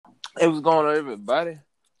Hey, what's going on, everybody?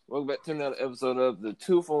 Welcome back to another episode of the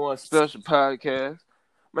 2-for-1 Special Podcast.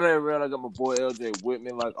 My name is Red. I got my boy LJ with me,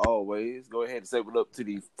 like always. Go ahead and say what up to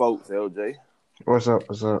these folks, LJ. What's up?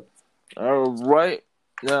 What's up? All right.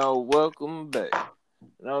 Now, welcome back.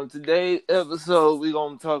 Now, in today's episode, we're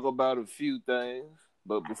going to talk about a few things.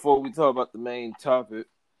 But before we talk about the main topic,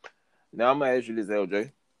 now I'm going to ask you this,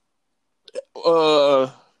 LJ.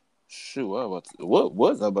 What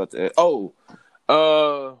was I about to ask?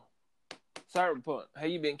 Cyberpunk. Have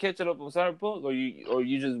you been catching up on Cyberpunk, or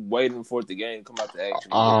you just waiting for the game to come out to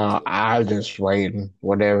actually get into it? I just waiting.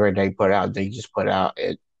 Whatever they put out, they just put out.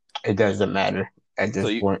 It doesn't matter at So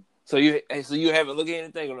this you, point. so you haven't looked at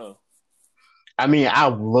anything or no? I mean,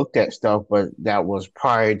 I've looked at stuff, but that was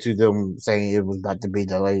prior to them saying it was about to be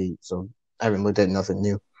delayed. So I haven't looked at nothing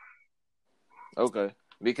new. Okay,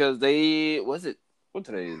 because what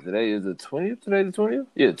today is? Today is the 20th. Today the 20th.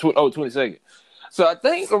 Yeah, 22nd. So I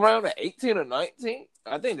think around the 18th or 19th.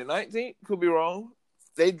 I think the 19th, could be wrong.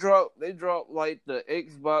 They dropped like the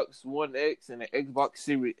Xbox One X and the Xbox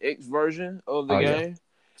Series X version of the Oh yeah. game,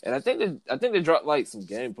 and I think they dropped like some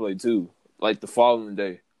gameplay too, like the following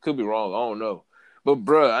day. Could be wrong. I don't know, but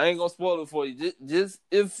bruh, I ain't gonna spoil it for you. Just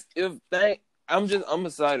if I'm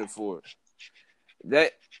excited for it.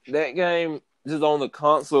 That game just on the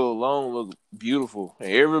console alone look beautiful,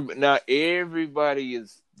 and everybody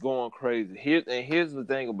is going crazy. Here's the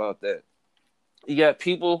thing about that: you got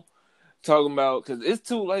people talking about, because it's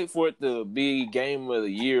too late for it to be game of the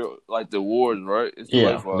year, like the awards, right? It's too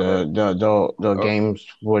late Yeah, for all that. the Oh, games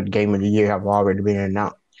for game of the year have already been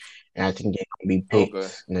announced, and I think they're gonna be okay,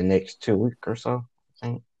 picked in the next 2 weeks or so. I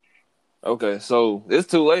think. okay. So it's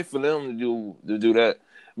too late for them to do that.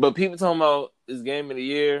 But people talking about this game of the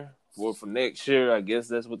year for next year. I guess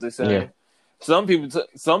that's what they're Yeah, saying. Some people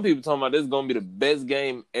talking about this is gonna be the best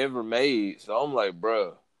game ever made. So I'm like,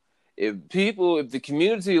 bruh, if the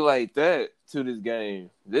community like that to this game,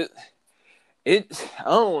 I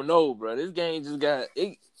don't know, bro. This game just got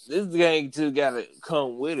it. This game just gotta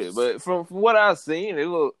come with it. But from what I've seen, it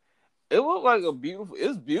look like a beautiful.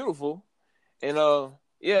 It's beautiful, and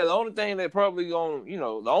yeah. The only thing that probably gonna,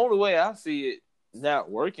 the only way I see it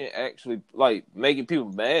not working, actually, like making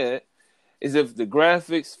people mad, is if the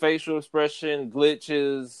graphics, facial expression,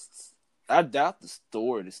 glitches. I doubt the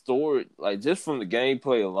story. The story, like just from the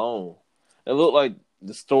gameplay alone, it looked like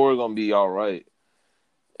the story gonna be all right.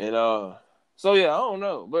 And so yeah, I don't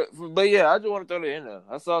know, but yeah, I just want to throw that in there.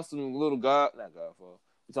 I saw some not Godfall.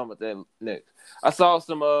 We're talking about that next. I saw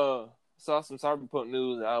some Cyberpunk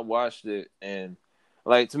news, and I watched it, and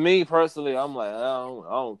like, to me personally, I'm like, I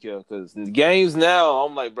don't care, because the games now,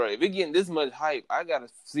 I'm like, bro, if it getting this much hype, I gotta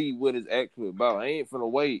see what it's actually about. I ain't finna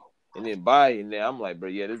wait and then buy it, and then I'm like, bro,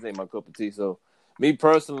 yeah, this ain't my cup of tea. So me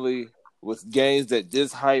personally, with games that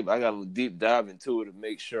this hype, I gotta deep dive into it to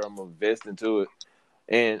make sure I'm invest into it.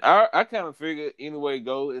 And I kind of figured anyway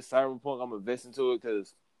go it's Cyberpunk, I'm investing to it,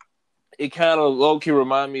 because it kind of low key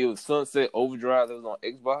remind me of Sunset Overdrive that was on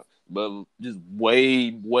Xbox, but just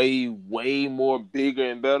way, way, way more bigger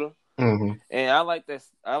and better. hmm And I like that.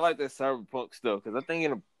 I like that Cyberpunk stuff, because I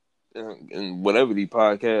think in whatever the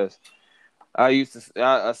podcast, I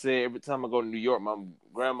say every time I go to New York, my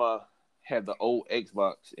grandma had the old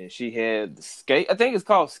Xbox, and she had the Skate. I think it's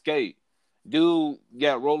called Skate. Dude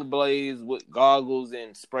got rollerblades with goggles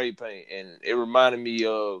and spray paint, and it reminded me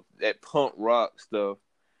of that punk rock stuff.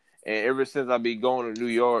 And ever since I be going to New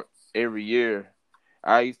York every year,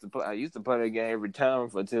 I used to play that game every time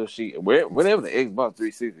until whenever the Xbox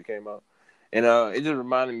 360 came out, and it just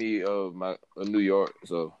reminded me of New York.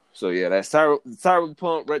 So yeah, that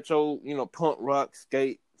cyberpunk retro, punk rock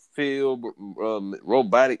skate feel,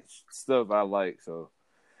 robotic stuff I like. So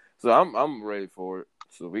I'm ready for it.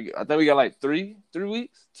 So I think we got like 3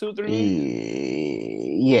 weeks, 2 3 weeks.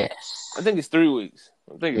 I Yes. think it's 3 weeks.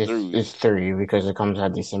 I think it's three It's weeks. 3 because it comes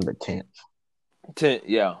out December 10th. 10,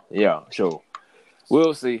 yeah, sure.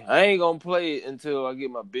 We'll see. I ain't gonna play it until I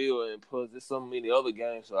get my bill, and plus there's so many other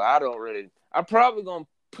games, so I don't really. I'm probably gonna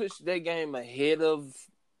push that game ahead of.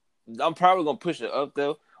 I'm probably gonna push it up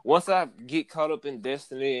though. Once I get caught up in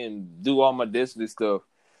Destiny and do all my Destiny stuff,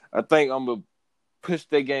 I think I'm gonna push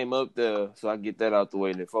that game up there so I get that out the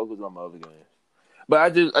way and then focus on my other games. But I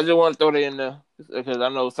just want to throw that in there because I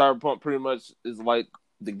know Cyberpunk pretty much is like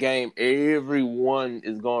the game everyone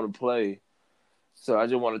is going to play. So I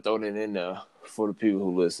just want to throw that in there for the people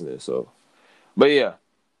who listening. So, but yeah,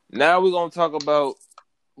 now we're gonna talk about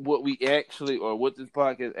what what this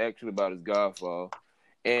podcast actually about is Godfall.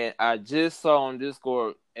 And I just saw on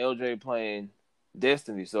Discord LJ playing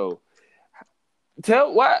Destiny. So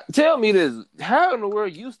tell me this: how in the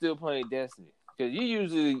world you still playing Destiny?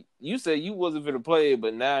 Because you said you wasn't gonna play it,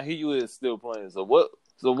 but now here you is still playing. So what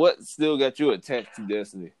still got you attached to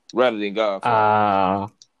Destiny rather than Godfall? Uh,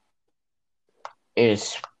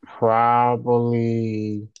 it's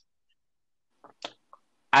probably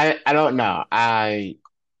I don't know. I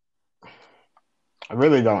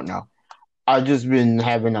really don't know. I've just been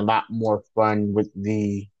having a lot more fun with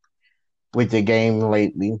the game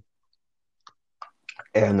lately,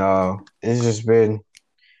 and it's just been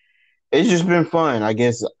fun. I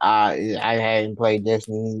guess I hadn't played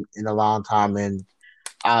Destiny in a long time, and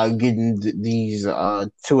getting these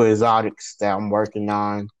two exotics that I'm working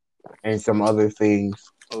on and some other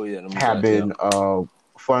things Oh yeah, them have got been you.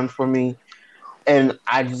 fun for me. And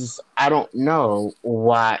I don't know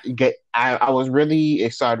why. I was really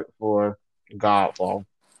excited for Godfall,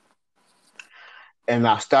 and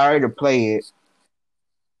I started to play it,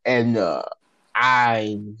 and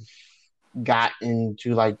I got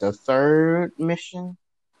into like the third mission,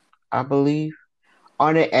 I believe,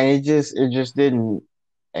 on it, and it just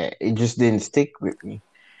didn't stick with me.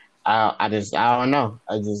 I don't know.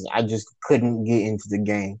 I just couldn't get into the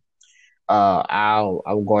game.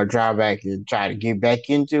 I'm going to try back and try to get back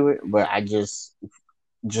into it, but I just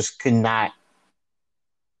could not.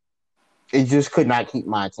 It just could not keep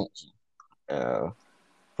my attention. Uh,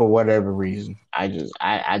 for whatever reason, I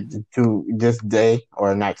to this day,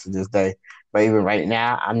 or not to this day, but even right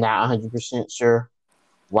now, I'm not 100% sure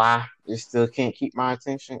why it still can't keep my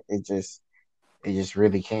attention. It just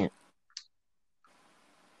really can't.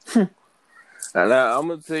 And now I'm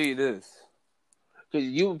gonna tell you this, because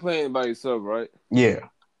you were playing by yourself, right? Yeah.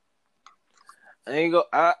 I ain't go.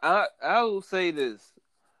 I will say this,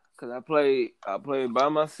 because I played by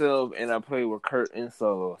myself and I played with Kurt in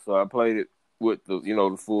solo. So I played it with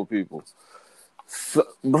the full people. So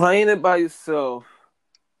playing it by yourself,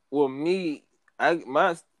 well, me,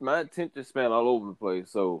 my attention span all over the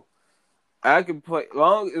place. So I can play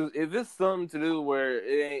long if it's something to do where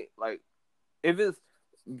it ain't like if it's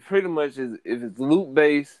pretty much if it's loot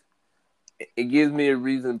based, it gives me a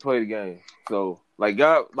reason to play the game. So like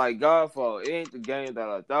Godfall, it ain't the game that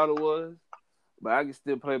I thought it was, but I can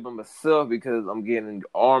still play by myself because I'm getting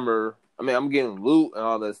armor. I mean, I'm getting loot and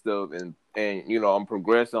all that stuff, and I'm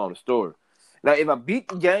progressing on the story. Now, if I beat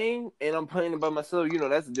the game and I'm playing it by myself,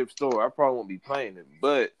 that's a different story. I probably won't be playing it,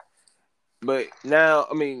 but now,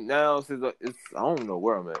 I mean, now since it's I don't know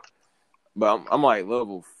where I'm at, but I'm like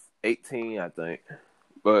level 18, I think.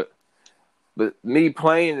 But me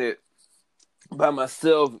playing it by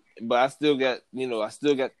myself, but I still got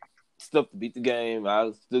stuff to beat the game. I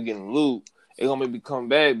was still getting loot. It gonna make me come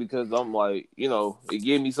back because I'm like, it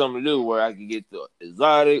gave me something to do where I can get the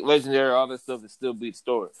exotic, legendary, all that stuff and still beat the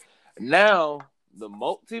story. Now the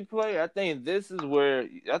multiplayer, I think this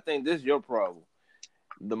is your problem.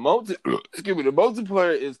 Excuse me, the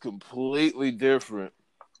multiplayer is completely different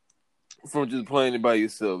from just playing it by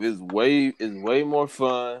yourself. It's way more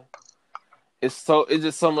fun. It's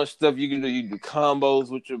just so much stuff you can do. You do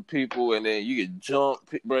combos with your people, and then you can jump,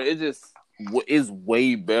 bro. It's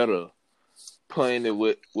way better playing it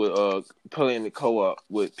with playing the co-op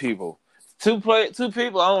with people. Two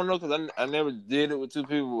people. I don't know because I never did it with two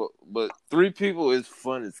people, but three people is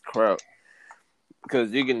fun as crap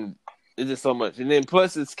because you can. It's just so much, and then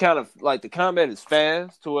plus it's kind of like the combat is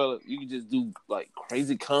fast to where you can just do like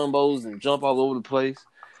crazy combos and jump all over the place.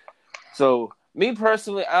 So me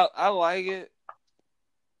personally, I like it.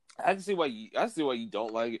 I see why you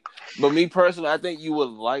don't like it. But me personally, I think you would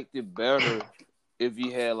like it better if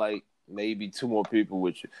you had like maybe two more people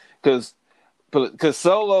with you. Cause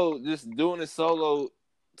solo, just doing it solo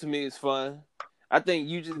to me is fun. I think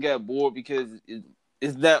you just got bored because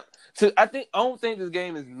it's not. So I don't think this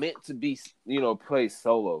game is meant to be play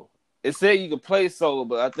solo. It said you could play solo,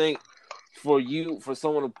 but I think for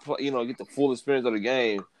someone to play, get the full experience of the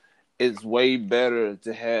game, it's way better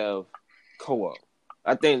to have co-op.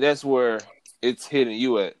 I think that's where it's hitting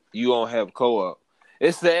you at. You don't have co-op.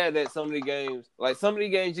 It's sad that some of the games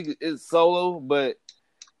it's solo, but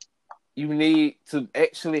you need to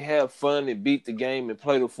actually have fun and beat the game and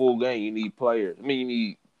play the full game. You need players. I mean,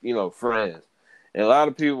 you need friends. And a lot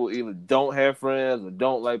of people either don't have friends or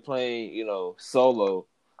don't like playing solo.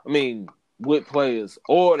 I mean, with players,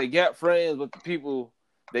 or they got friends, but the people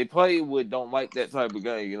they play with don't like that type of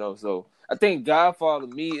game. So I think Godfall to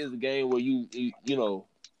me is a game where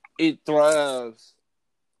it thrives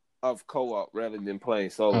off co-op rather than playing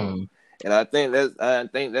solo. Mm. And I think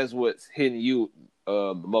that's what's hitting you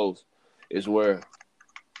the most is where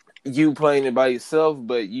you playing it by yourself,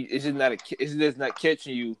 but it's just not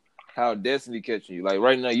catching you how Destiny catching you. Like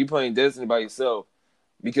right now, you playing Destiny by yourself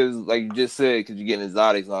because, like you just said, because you're getting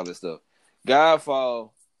exotics and all this stuff.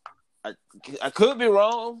 Godfall. I, I could be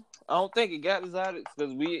wrong. I don't think it got exotics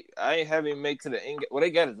because I ain't haven't made to the end. Well, they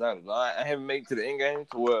got exotics. I haven't made to the end game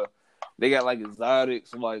to where they got like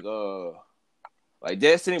exotics like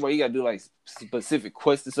Destiny where you gotta do like specific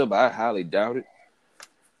quests and stuff. But I highly doubt it.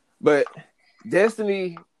 But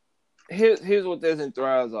Destiny, here's what Destiny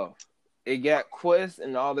thrives off. It got quests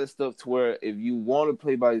and all that stuff to where if you want to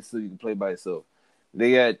play by yourself, you can play by yourself.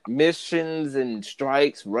 They got missions and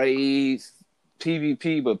strikes, raids,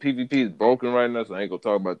 PvP, but PvP is broken right now, so I ain't gonna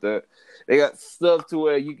talk about that. They got stuff to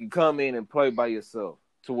where you can come in and play by yourself.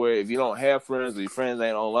 To where if you don't have friends or your friends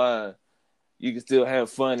ain't online, you can still have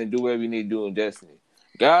fun and do whatever you need to do in Destiny.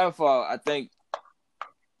 Godfall, I think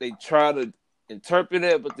they try to interpret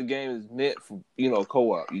it, but the game is meant for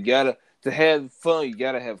co-op. You gotta to have fun. You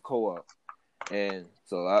gotta have co-op, and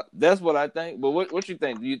so that's what I think. But what you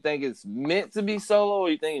think? Do you think it's meant to be solo, or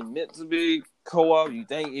you think it's meant to be co-op? You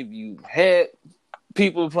think if you had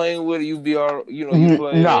people playing with it, you'd be all you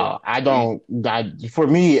play, or No, I don't. For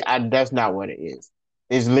me, that's not what it is.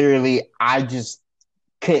 It's literally I just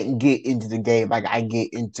can't get into the game like I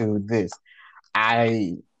get into this.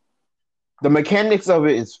 I the mechanics of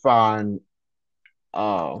it is fun.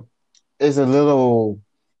 It's a little.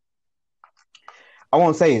 I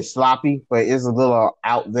won't say it's sloppy, but it's a little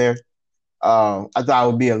out there. I thought it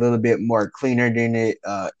would be a little bit more cleaner than it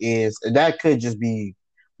is. That could just be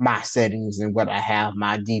my settings and what I have,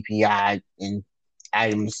 my DPI and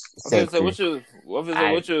items okay, set so to. I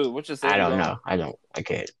what's your I settings don't on? know. I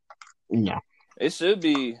can't. No. It should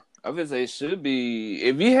be. I would say it should be.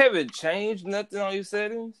 If you haven't changed nothing on your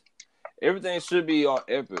settings, everything should be on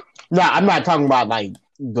epic. No, I'm not talking about like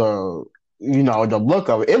the look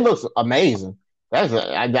of it. It looks amazing. I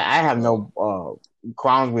have Oh, no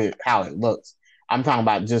qualms with how it looks. I'm talking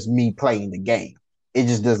about just me playing the game. It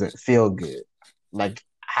just doesn't feel good, like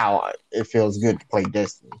how it feels good to play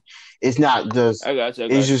Destiny. It's not just. I got you. I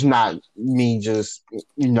It's got you. just not me just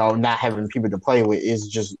not having people to play with. It's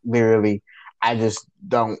just literally I just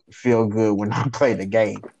don't feel good when I play the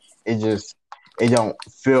game. It just it don't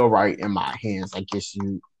feel right in my hands. I guess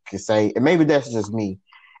you could say, and maybe that's just me,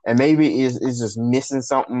 and maybe it's just missing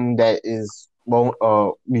something that is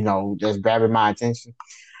well, that's grabbing my attention.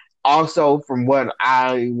 Also, from what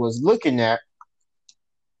I was looking at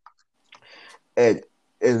and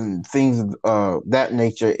things of that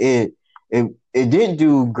nature, it didn't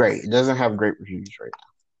do great. It doesn't have great reviews right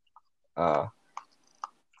now.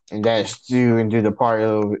 And that's due the part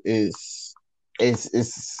of it's it's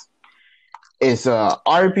it's a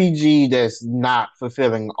RPG that's not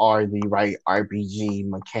fulfilling all the right RPG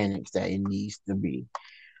mechanics that it needs to be.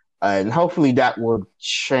 And hopefully that will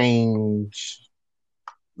change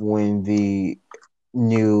when the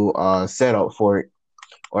new setup for it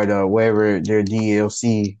or the whatever their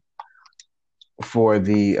DLC for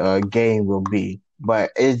the game will be.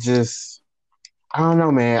 But it just I don't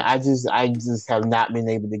know, man. I just have not been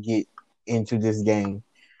able to get into this game,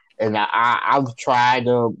 and I've tried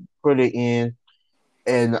to put it in,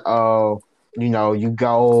 and you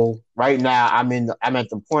go right now. I'm at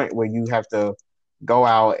the point where you have to go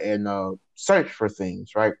out and search for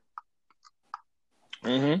things, right?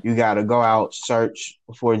 Mm-hmm. You got to go out search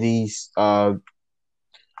for these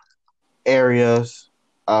areas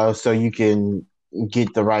so you can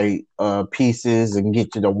get the right pieces and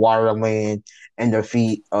get to the water land and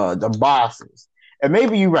defeat the bosses. And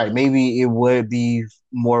maybe you're right. Maybe it would be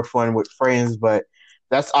more fun with friends, but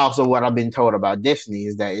that's also what I've been told about Destiny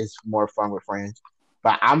is that it's more fun with friends.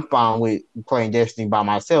 But I'm fine with playing Destiny by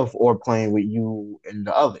myself or playing with you and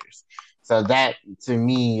the others. So that to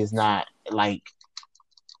me is not like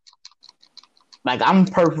I'm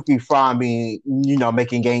perfectly fine being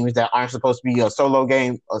making games that aren't supposed to be a solo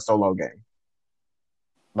game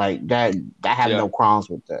like that. I have Yeah. no qualms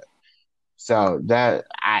with that. So that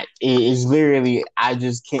it is literally I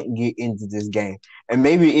just can't get into this game, and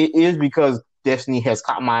maybe it is because Destiny has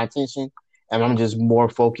caught my attention, and I'm just more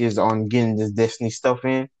focused on getting this Destiny stuff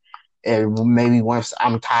in. And maybe once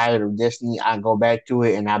I'm tired of Destiny, I go back to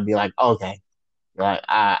it, and I'll be like, okay, like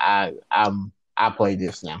I play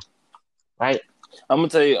this now, right? I'm gonna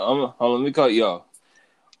tell you. Hold on, let me call y'all.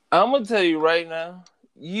 I'm gonna tell you right now.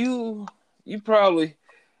 You you probably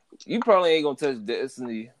ain't gonna touch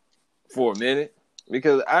Destiny for a minute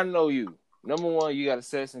because I know you. Number one, you got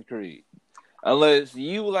Assassin's Creed. Unless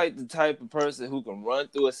you like the type of person who can run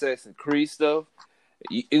through Assassin's Creed stuff,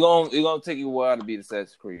 it gonna take you a while to beat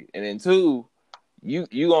Assassin's Creed. And then two, you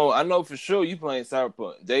gonna I know for sure you playing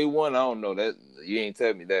Cyberpunk. Day one, I don't know that you ain't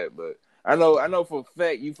telling me that, but I know for a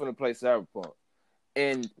fact you finna play Cyberpunk.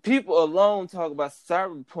 And people alone talk about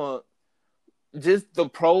Cyberpunk just the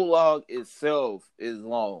prologue itself is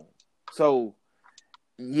long. So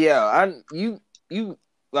yeah, you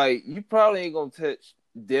like you probably ain't gonna touch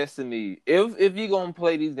Destiny if you're gonna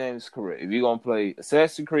play these games correct. If you're gonna play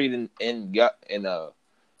Assassin's Creed and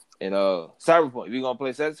Cyberpunk, if you're gonna play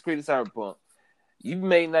Assassin's Creed and Cyberpunk, you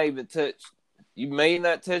may not even touch. You may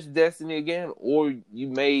not touch Destiny again, or you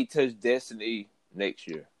may touch Destiny next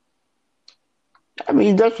year. I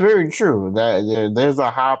mean, that's very true. There's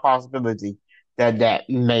a high possibility that that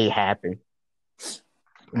may happen.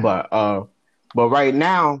 But right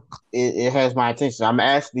now it has my attention. I'm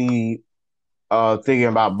actually thinking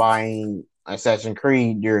about buying Assassin's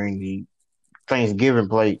Creed during the Thanksgiving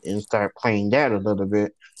break and start playing that a little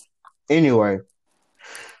bit. Anyway,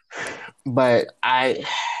 but I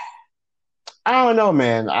don't know,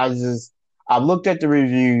 man. I've looked at the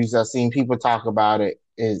reviews. I've seen people talk about it.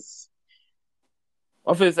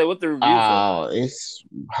 I'm finna say what the reviews say. It's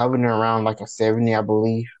hovering around like a 70, I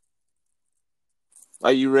believe.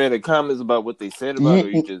 Like you read the comments about what they said about it, Yeah, or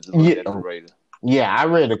you just looked yeah, at the rating? yeah. I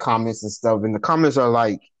read the comments and stuff, and the comments are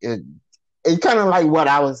like it's kind of like what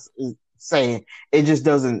I was saying. It just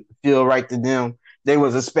doesn't feel right to them. They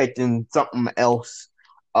was expecting something else.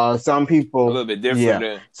 Some A people, little bit different yeah,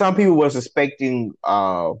 than some people was expecting.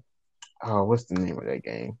 What's the name of that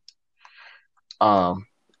game? Um,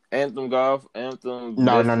 Anthem Golf, Anthem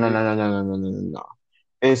no, no, no, Destiny, no, no, no, no, no, no, no.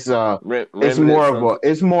 No. Remnant, something.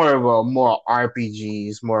 It's more of a more RPG.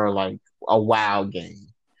 It's more like a WoW game.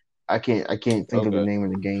 I can't think of the Okay, name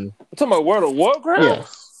of the game. I'm talking about World of Warcraft.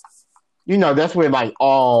 Yes, you know that's where like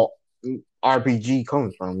all RPG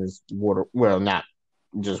comes from is water. Well, not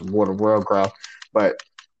just Water Worldcraft, but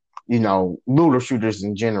you know looter shooters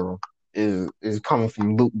in general is coming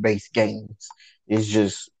from loot based games. It's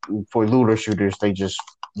just for looter shooters they just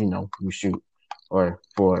you shoot or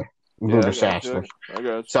for Yeah, looter I got you. shasters. I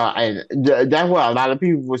got you. So that's what a lot of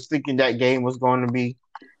people was thinking that game was going to be,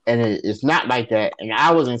 and it's not like that. And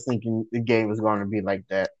I wasn't thinking the game was going to be like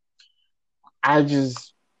that. I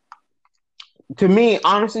just, to me,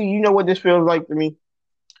 honestly, you know what this feels like to me?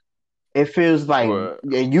 It feels like What?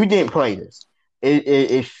 you didn't play this.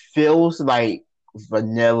 It feels like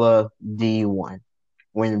vanilla D1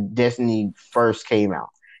 when Destiny first came out.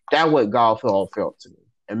 That's what Godfall felt to me,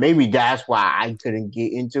 and maybe that's why I couldn't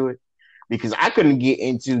get into it because I couldn't get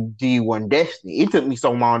into D1 Destiny. It took me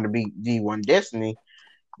so long to beat D1 Destiny,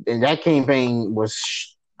 and that campaign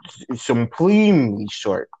was completely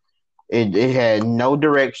short. It had no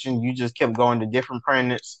direction. You just kept going to different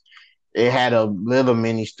planets. It had a little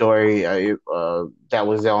mini story that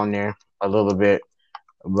was on there a little bit,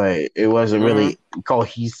 but it wasn't Mm-hmm. really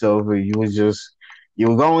cohesive. You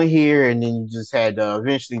were going here, and then you just had to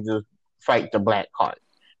eventually just fight the Black Heart.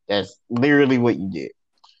 That's literally what you did,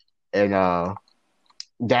 and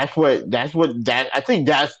that I think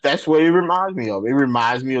that's what it reminds me of. It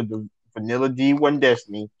reminds me of the vanilla D1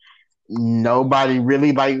 Destiny. Nobody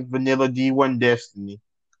really liked vanilla D1 Destiny.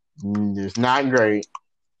 It's not great,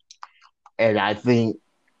 and I think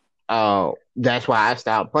that's why I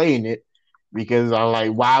stopped playing it because I'm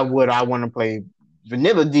like, why would I want to play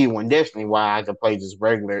vanilla D1 Destiny? Why I could play just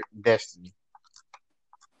regular Destiny,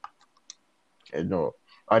 you know,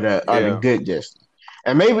 or the Yeah. good Destiny.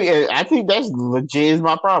 And maybe I think that's legit is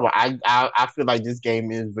my problem. I feel like this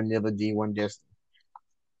game is vanilla D1 Destiny.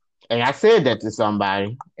 And I said that to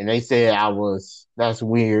somebody, and they said that's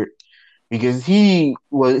weird because he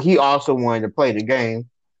also wanted to play the game,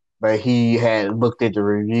 but he had looked at the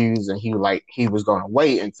reviews and he was gonna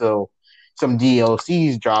wait until some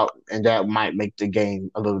DLCs drop and that might make the game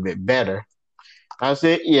a little bit better. I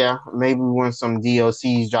said, yeah, maybe when some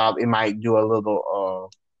DLCs drop, it might do a little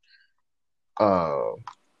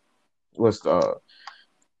what's the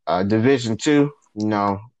Division 2,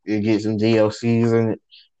 it gets some DLCs in it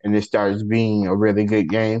and it starts being a really good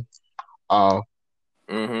game. Uh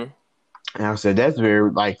Mm-hmm. and I said that's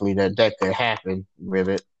very likely that that could happen with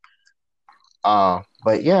it.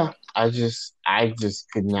 But yeah, I just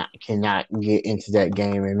cannot get into that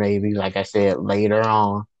game, and maybe like I said later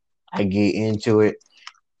on, I get into it,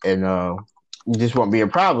 and this won't be a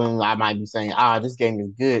problem. I might be saying, this game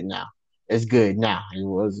is good now. It's good now. It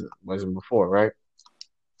wasn't before, right?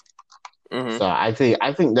 Mm-hmm. So I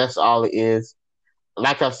think that's all it is.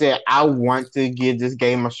 Like I said, I want to give this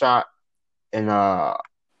game a shot, and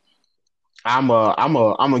I'm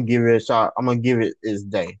gonna give it a shot. I'm gonna give it its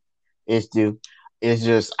day. It's due. It's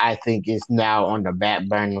just I think it's now on the back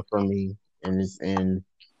burner for me, and it's in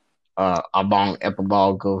a long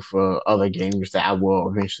epilogue of other games that I will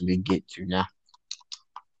eventually get to now.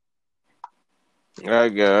 I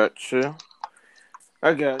got you.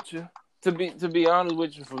 I got you. To be honest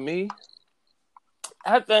with you, for me,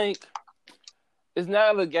 I think it's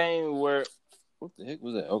not a game where what the heck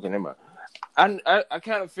was that? Okay, never mind. I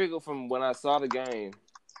kind of figured from when I saw the game,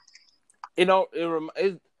 you know,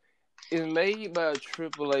 it's made by a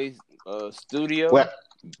AAA Well, studio,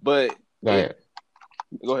 but go it ahead.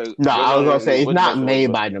 go ahead. No, Well, I was no, gonna say it's what you not about to say? What you made about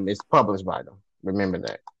to by say? them. It's published by them. Remember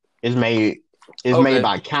that. It's made. It's made Okay,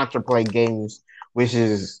 by Counterplay Games, which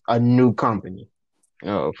is a new company,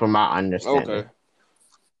 from my understanding. okay.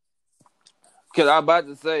 Because I'm about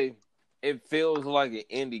to say, it feels like an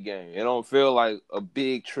indie game. It don't feel like a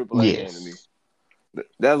big AAA game to me. Yes.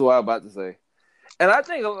 That's what I'm about to say. And I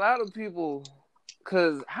think a lot of people,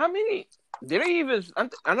 because how many did they even?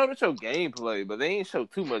 I know they show gameplay, but they ain't show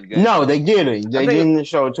too much No, gameplay. they didn't. I They think didn't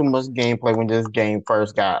show too much gameplay when this game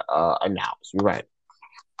first got announced. You're right.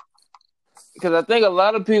 because I think a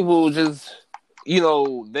lot of people just,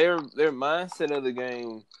 their mindset of the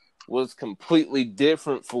game was completely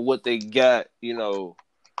different for what they got.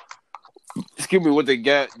 Excuse me, what they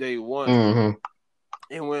got day one. Mm-hmm.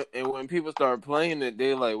 And when people start playing it,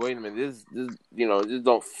 they're like, wait a minute, this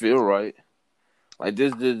don't feel right. Like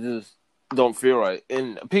this don't feel right.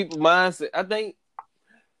 And people mindset, I think,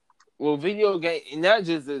 well, video game, not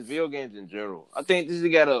just this, video games in general. I think this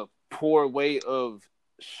has got a poor way of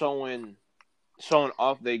showing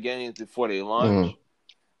off their games before they Mm-hmm. launch,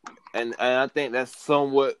 and I think that's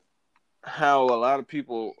somewhat how a lot of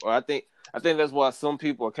people, or I think that's why some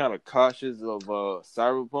people are kind of cautious of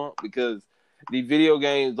Cyberpunk, because the video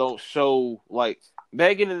games don't show, like,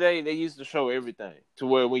 back in the day they used to show everything to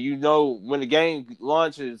where when the game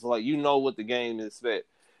launches, like, what the game is expect.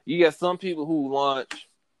 You got some people who launch,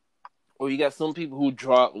 or you got some people who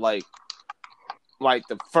drop like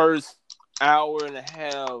the first hour and a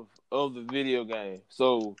half of the video game.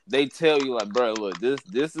 So they tell you, like, bro, look, this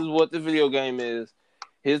is what the video game is.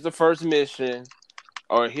 Here's the first mission,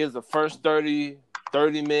 or here's the first 30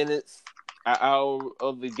 minutes, an hour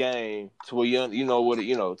of the game, to where you know what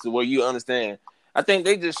it, to where you understand. I think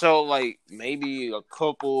they just show, like, maybe a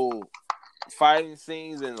couple fighting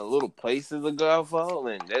scenes in the little places of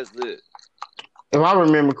Godfall, and that's it. If I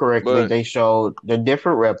remember correctly, But they showed the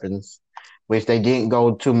different weapons, which they didn't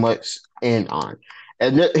go too much in on.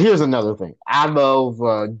 And here's another thing: I love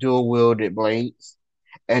dual wielded blades,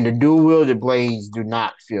 and the dual wielded blades do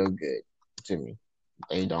not feel good to me.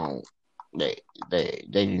 They don't. They they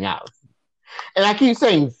do not. And I keep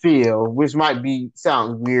saying feel, which might be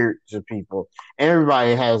sound weird to people.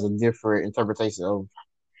 Everybody has a different interpretation of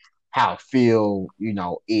how feel,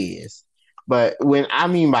 is. But when I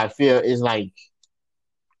mean by feel is like,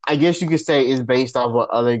 I guess you could say it's based off of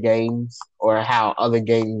other games or how other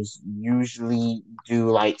games usually do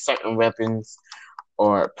like certain weapons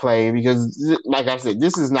or play, because like I said,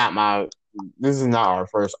 this is not our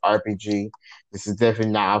first RPG. This is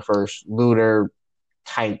definitely not our first looter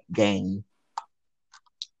type game,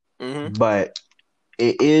 mm-hmm, but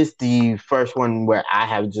it is the first one where I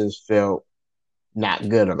have just felt not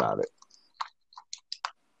good about it.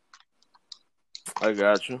 I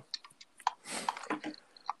got you.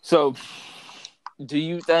 So, do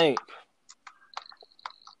you think?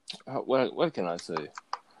 What can I say?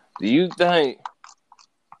 Do you think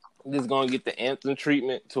this gonna get the Anthem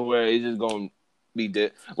treatment to where it's just gonna be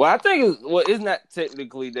dead? Well, I think it's not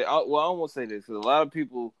technically dead. Well, I won't say this, because a lot of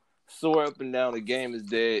people soar up and down the game is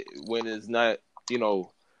dead when it's not. You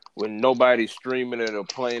know, when nobody's streaming it or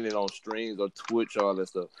playing it on streams or Twitch, all that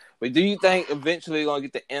stuff. But do you think eventually they're gonna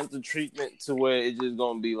get the Anthem treatment to where it's just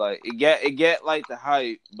gonna be like it got like the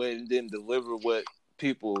hype, but it didn't deliver what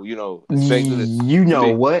people expected it You to know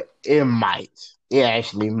be? what? It might. It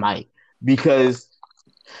actually might, because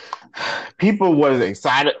people was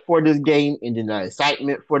excited for this game, and then the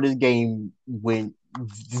excitement for this game went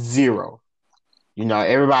zero.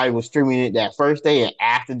 Everybody was streaming it that first day, and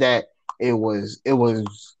after that, it was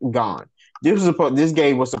gone. This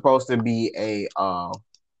game was supposed to be a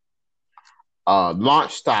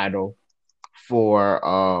launch title for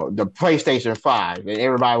the PlayStation 5, and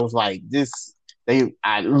everybody was like, "This."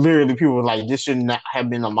 I literally, people were like, "This should not have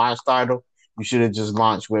been a launch title. You should have just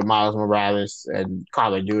launched with Miles Morales and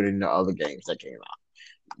Call of Duty and the other games that came out."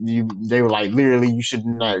 They were like, literally, you should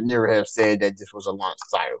not never have said that this was a launch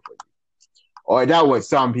title for you. Or that was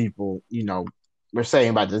some people, were saying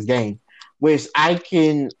about this game, which I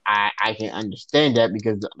can understand that,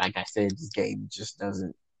 because, like I said, this game just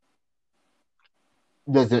doesn't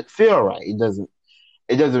feel right. It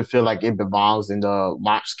doesn't feel like it belongs in the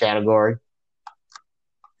launch category.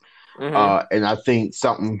 Mm-hmm. And I think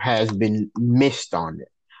something has been missed on it.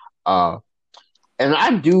 Uh, and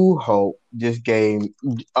I do hope this game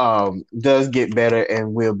does get better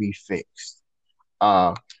and will be fixed.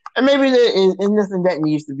 Uh, And maybe there is nothing that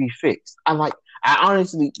needs to be fixed. I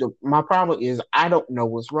honestly, my problem is I don't know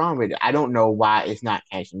what's wrong with it. I don't know why it's not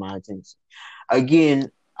catching my attention.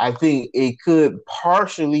 Again, I think it could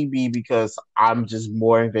partially be because I'm just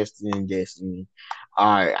more invested in Destiny.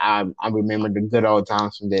 I remember the good old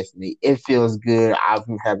times from Destiny. It feels good. I've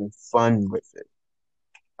been having fun with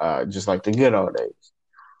it, just like the good old days.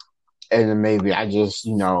 And then maybe I just,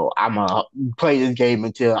 I'm gonna play this game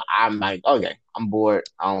until I'm like, okay, I'm bored.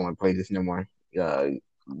 I don't want to play this no more. Uh,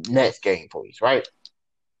 Next game, please, right?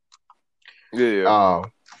 Yeah. Uh,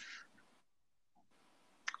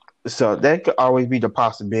 so that could always be the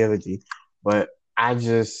possibility, but I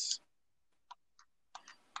just,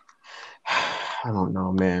 I don't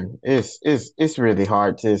know, man. It's really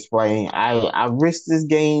hard to explain. I wish this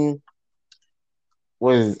game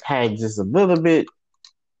was had just a little bit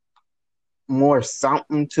more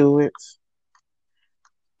something to it.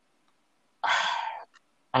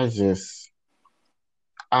 I just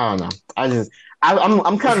I don't know.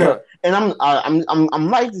 I'm kind of and I'm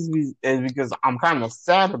like this is because I'm kind of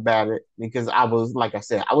sad about it because I was like I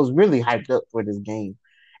said I was really hyped up for this game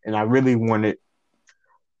and I really wanted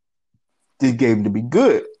this game to be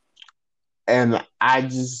good and I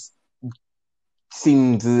just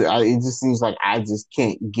it just seems like I just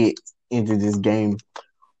can't get into this game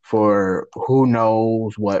for who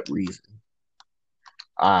knows what reason.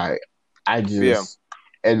 I I Yeah. just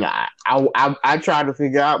and I tried to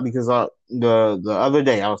figure out because the other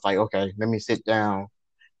day I was like, okay, let me sit down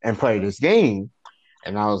and play this game,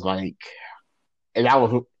 and I was like, and I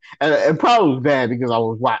was and it probably was bad because I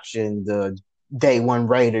was watching the Day One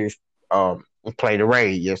Raiders play the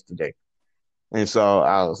raid yesterday, and so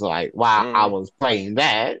I was like, while I Mm-hmm. was playing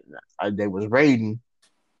that, they was raiding,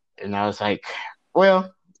 and I was like,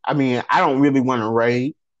 well, I mean, I don't really want to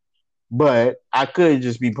raid. But I could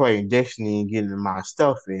just be playing Destiny and getting my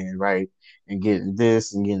stuff in, right? And getting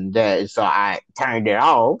this and getting that. And so I turned it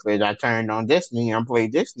off and I turned on Destiny and I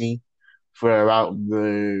played Destiny for about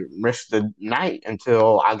the rest of the night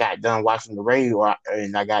until I got done watching the raid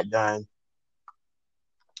and I got done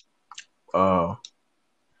uh,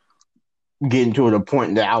 getting to the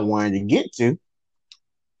point that I wanted to get to.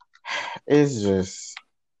 It's just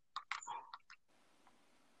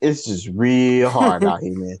it's just real hard out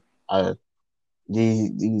here, man. Uh,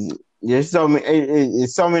 these there's so many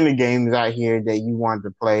it's so many games out here that you want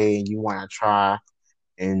to play and you want to try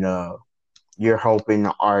and you're hoping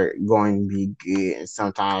the art going to be good and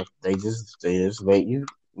sometimes they just let you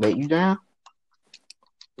down.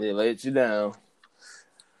 They let you down.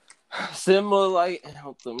 Similar like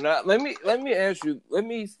Anthem. Now let me ask you. Let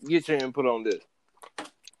me get your input on this.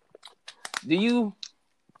 Do you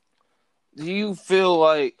do you feel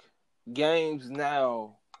like games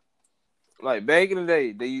now, like back in the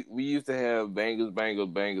day, we used to have bangers, bangers,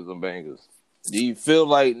 bangers, and bangers. Do you feel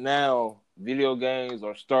like now video games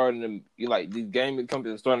are starting to like these gaming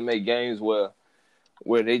companies are starting to make games where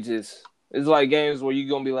they just it's like games where you're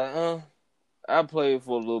gonna be like, I play it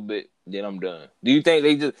for a little bit, then I'm done. Do you think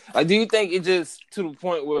they just like? Do you think it just to the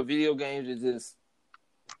point where video games is just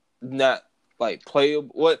not like playable?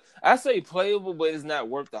 What I say playable, but it's not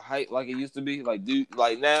worth the hype like it used to be. Like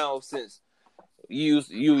like now since you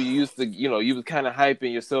used to you was kind of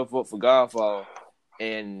hyping yourself up for Godfall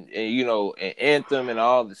and and Anthem and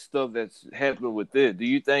all the stuff that's happening with this. Do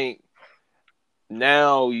you think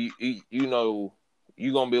now you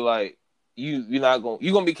gonna be like you're not gonna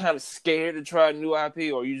you're gonna be kind of scared to try a new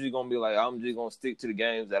IP, or you just gonna be like I'm just gonna stick to the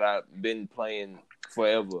games that I've been playing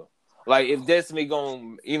forever? Like if Destiny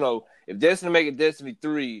gonna if Destiny make a Destiny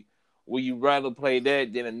 3, will you rather play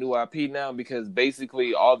that than a new IP now? Because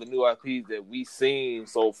basically all the new IPs that we seen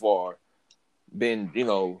so far been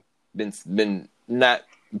been not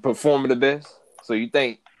performing the best. So you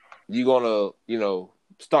think you gonna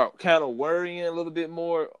start kind of worrying a little bit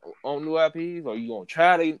more on new IPs, or you gonna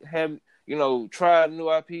try to have try new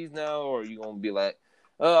IPs now, or you gonna be like,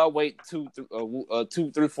 I'll wait 2,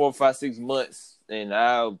 3, 4, 5, 6 months and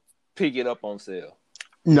I'll pick it up on sale.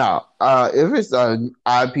 No, if it's an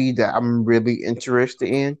IP that I'm really interested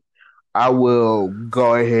in, I will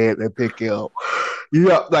go ahead and pick it up.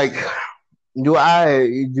 Like do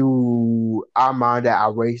I mind that I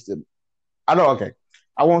wasted? I don't. Okay,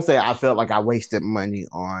 I won't say I felt like I wasted money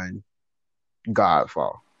on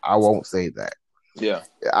Godfall. I won't say that. Yeah.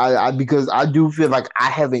 I because I do feel like I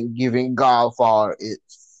haven't given Godfall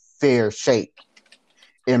its fair shake,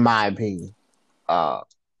 in my opinion. Uh,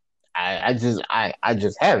 I just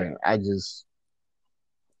haven't. I just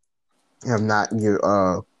have not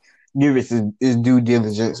give its due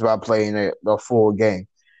diligence by playing the full game.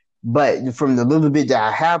 But from the little bit that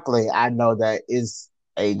I have played, I know that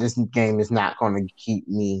hey, this game is not going to keep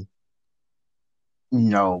me,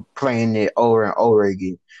 playing it over and over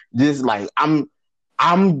again. This like I'm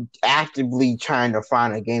actively trying to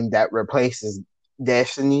find a game that replaces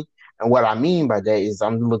Destiny. And what I mean by that is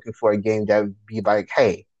I'm looking for a game that would be like,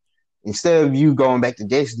 hey, instead of you going back to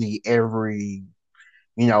Destiny every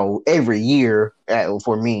year,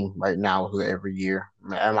 for me right now is every year.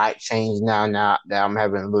 I might change now that I'm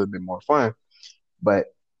having a little bit more fun. But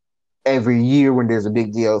every year when there's a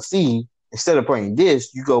big DLC, instead of playing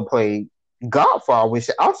this, you go play Godfall, which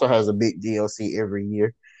also has a big DLC every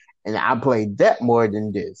year. And I played that more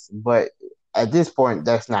than this. But at this point,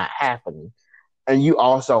 that's not happening. And you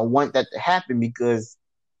also want that to happen because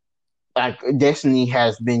like Destiny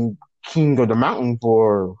has been king of the mountain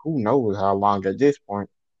for who knows how long at this point.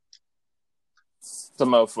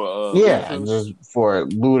 Talking about for looter Yeah, shooters. just for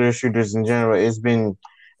looter shooters in general, it's been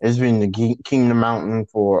the king of the mountain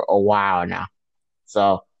for a while now.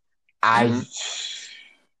 So I Mm-hmm.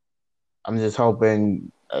 I'm just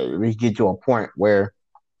hoping we get to a point where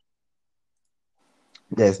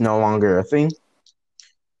there's no longer a thing.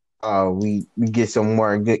 We get some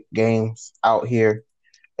more good games out here,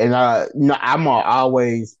 and no, I'm gonna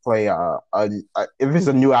always play if it's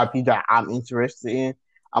a new IP that I'm interested in,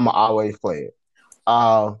 I'm gonna always play it.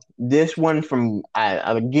 This one from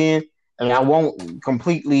again, and I won't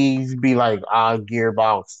completely be like,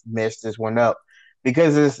 Gearbox messed this one up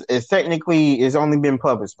because it's technically it's only been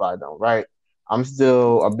published by them, right? I'm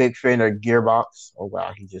still a big fan of Gearbox. Oh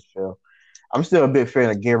wow, he just fell. I'm still a big fan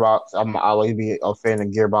of Gearbox. I'm always be a fan of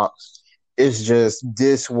Gearbox. It's just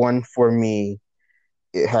this one for me.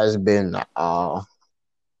 It has been not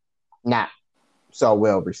so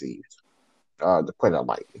well received. To put it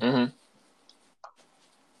lightly. Mm-hmm.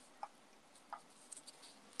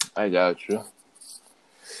 I got you.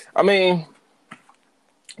 I mean,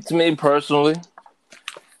 to me personally,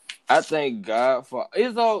 I think Godfall.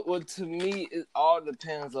 It's all well to me. It all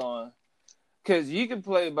depends on because you can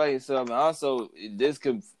play it by yourself, and also this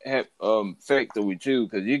could have factor with you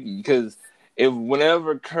because if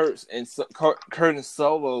whenever Kurt and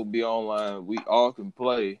Solo be online, we all can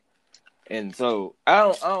play. And so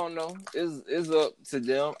I don't know. It's up to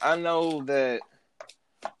them. I know that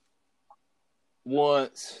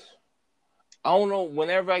once I don't know.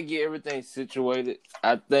 Whenever I get everything situated,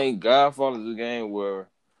 I think Godfall is a game where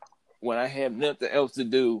when I have nothing else to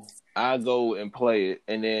do, I go and play it,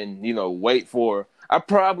 and then wait for. I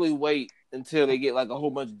probably wait until they get like a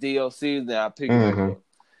whole bunch of DLCs, then I pick it back Mm-hmm. up.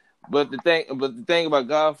 But the thing about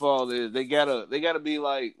Godfall is they gotta be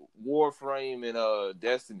like Warframe and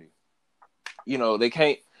Destiny. They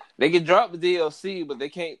can drop the DLC, but they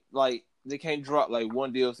can't drop like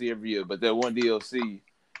one DLC every year. But that one DLC,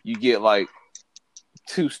 you get like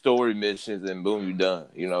two story missions and boom, you're done.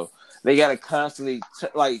 They gotta constantly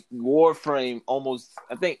like Warframe. Almost,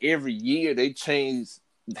 I think every year they change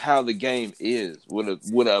how the game is with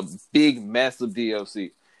a big massive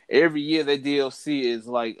DLC. Every year that DLC is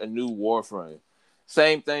like a new Warframe.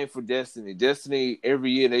 Same thing for Destiny. Destiny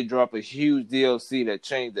every year they drop a huge DLC that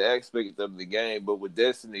change the aspect of the game. But with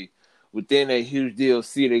Destiny, within that huge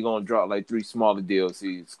DLC, they're gonna drop like three smaller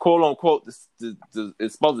DLCs. Quote unquote,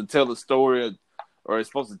 it's supposed to tell a story or it's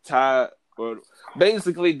supposed to tie or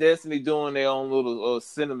basically Destiny doing their own little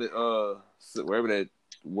cinema wherever that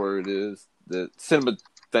word is, the cinema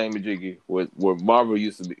thingamajiggy where Marvel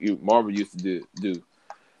used to do.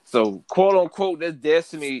 So quote unquote that's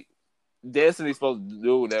Destiny's supposed to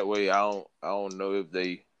do it that way. I don't know if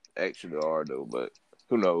they actually are though, but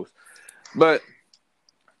who knows. But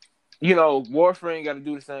Warframe got to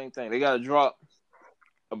do the same thing. They got to drop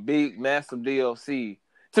a big, massive DLC.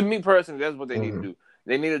 To me personally, that's what they need to Mm-hmm. do.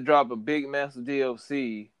 They need to drop a big, massive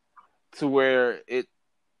DLC to where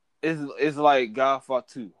it's like Godfall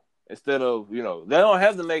 2. Instead of, they don't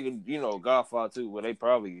have to make it, Godfall 2, well, they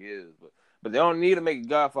probably is, but they don't need to make a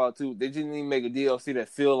Godfall 2. They just need to make a DLC that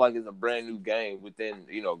feel like it's a brand new game within,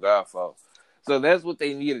 Godfall. So that's what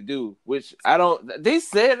they need to do, which I don't, they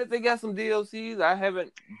said that they got some DLCs. I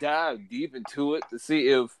haven't dived deep into it to see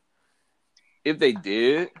if they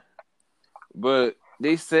did, but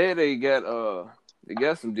they said they got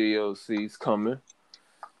some DLCs coming.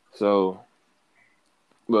 So,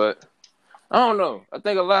 but I don't know. I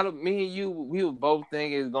think a lot of me and you, we were both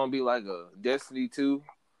thinking it's gonna be like a Destiny 2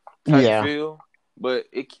 type Yeah. feel, but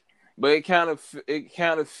it kind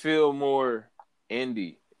of feel more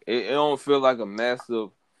indie. It don't feel like a massive.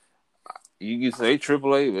 You can say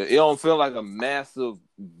AAA, but it don't feel like a massive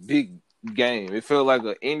big game. It feels like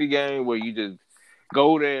an indie game where you just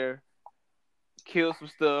go there, kill some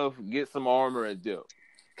stuff, get some armor, and dip.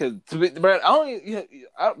 Cause bro,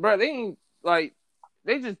 bro, they ain't like.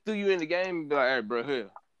 they just threw you in the game and be like, "All right, bro, here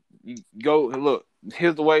you go. Look,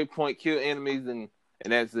 here's the waypoint. Kill enemies, and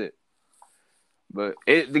that's it." But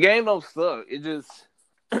the game don't suck. It just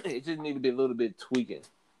it just need to be a little bit tweaking.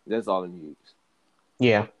 That's all it needs.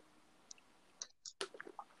 Yeah.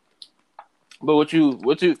 But what you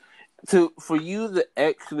to for you to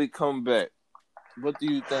actually come back? What do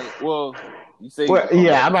you think? Well, you say you Well, gonna come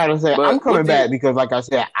yeah, back, I'm about to say I'm but what coming do you? back because, like I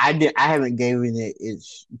said, I haven't given it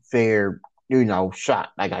its fair,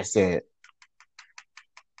 shot. Like I said,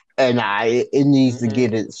 and it needs to Mm-hmm.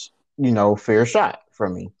 get its, fair shot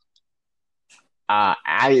from me.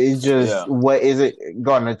 It's just, Yeah. what is it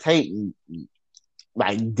gonna take,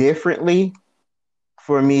 like, differently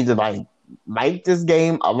for me to like this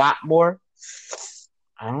game a lot more?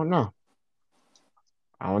 I don't know.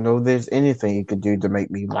 I don't know if there's anything you could do to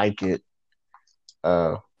make me like it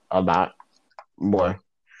uh a lot more.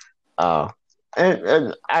 Uh,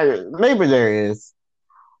 and maybe there is.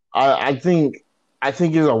 I think it's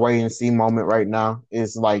a wait and see moment right now.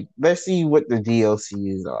 It's like, let's see what the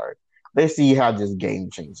DLCs are. Let's see how this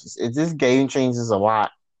game changes. If this game changes a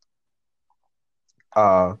lot,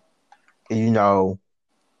 uh, you know,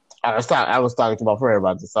 I was talking to my friend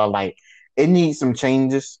about this. So, like, it needs some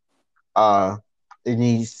changes. Uh, it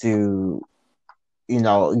needs to,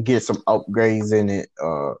 get some upgrades in it.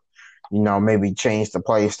 Maybe change the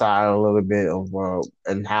play style a little bit of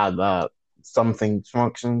and how the some things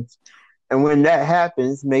functions. And when that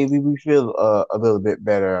happens, maybe we feel a little bit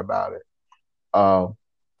better about it. Uh,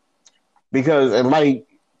 because, and like,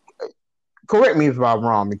 correct me if I'm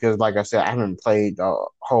wrong, because like I said, I haven't played the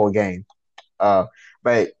whole game. Uh,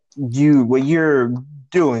 but what you're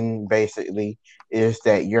doing basically is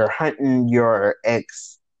that you're hunting your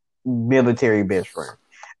ex military best friend,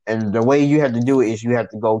 and the way you have to do it is you have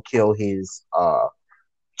to go kill his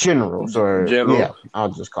generals, or yeah, General. I'll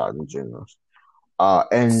just call them generals.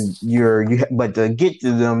 And but to get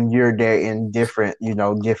to them, you're there in different,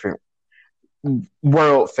 different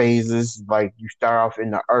world phases. Like, you start off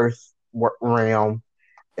in the earth realm,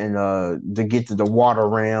 and to get to the water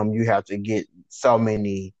realm, you have to get so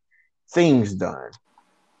many things done.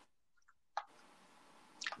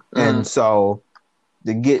 And Mm. so,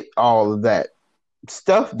 to get all of that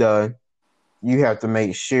stuff done, you have to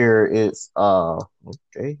make sure it's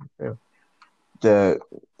okay. To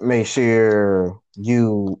make sure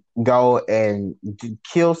you go and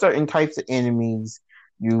kill certain types of enemies,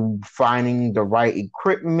 you finding the right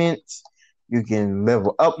equipment, you can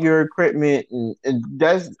level up your equipment, and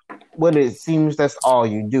that's what it seems. That's all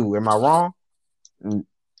you do. Am I wrong?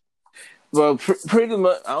 Well, pretty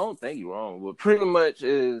much. I don't think you're wrong, but pretty much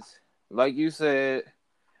is like you said.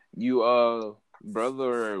 You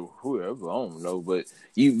brother or whoever, I don't know, but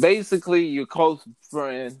you basically your close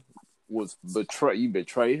friend was betray. You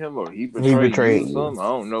betrayed him, or he He betrayed you, betrayed or you. something. I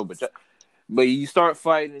don't know, but you start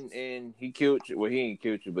fighting and he killed you. Well, he ain't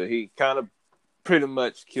killed you, but he kind of pretty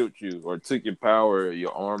much killed you or took your power, or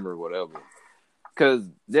your armor, or whatever. Because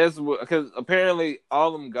apparently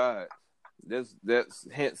all them gods. That's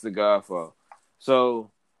hence the Godfall.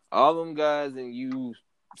 So all them guys, and you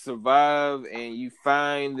survive and you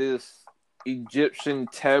find this Egyptian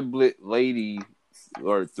tablet lady,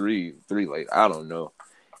 or three lady, I don't know.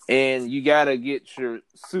 And you gotta get your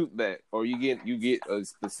suit back, or you get a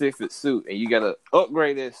specific suit, and you gotta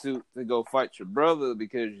upgrade that suit to go fight your brother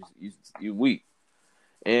because you weak.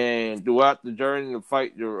 And throughout the journey to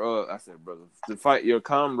fight your, I said brother, to fight your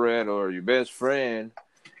comrade or your best friend,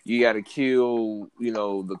 you got to kill,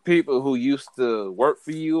 the people who used to work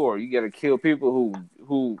for you, or you got to kill people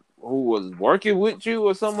who was working with you,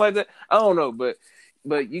 or something like that. I don't know, but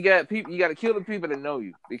you got people, you got to kill the people that know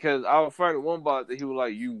you, because I was fighting one boss that he was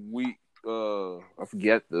like, you weak. I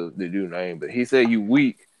forget the dude name, but he said you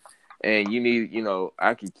weak, and you need,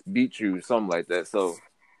 I can beat you, or something like that. So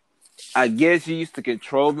I guess you used to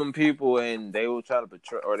control them people, and they will try to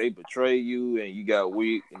betray you, and you got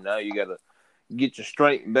weak, and now you gotta get your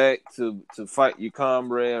strength back to fight your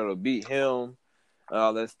comrade or beat him,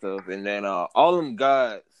 all that stuff, and then all them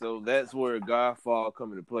gods. So that's where Godfall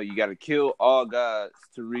come into play. You got to kill all gods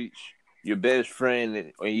to reach your best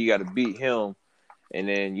friend, and you got to beat him, and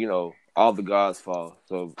then all the gods fall.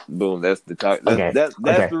 So boom, that's the type. Okay, That's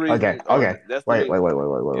the reason, or okay. that's the Wait, reason.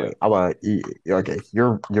 Yeah, wait. Okay.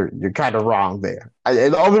 You're kind of wrong there.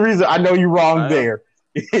 And the only reason I know you're wrong I am. there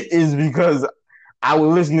is because I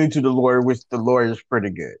was listening to the lawyer, which the lawyer is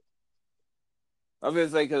pretty good. I'm gonna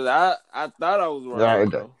say because I thought I was Right? wrong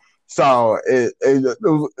though. So the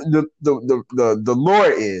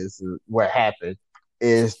lore is what happened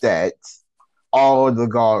is that all the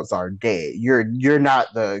gods are dead. You're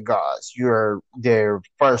not the gods. You're their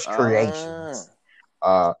first Ah, creations.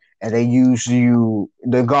 And they use you.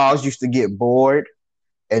 The gods used to get bored,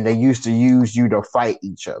 and they used to use you to fight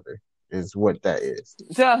each other. Is what that is.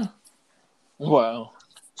 Yeah. Wow.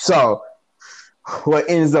 So what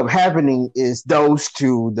ends up happening is those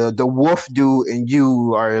two, the wolf dude and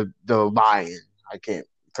you are the lion. I can't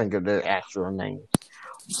think of the actual names.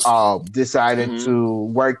 Decided Mm-hmm. to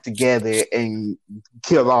work together and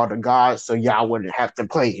kill all the gods so y'all wouldn't have to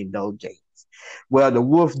play in those games. Well, the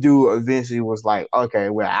wolf dude eventually was like, okay,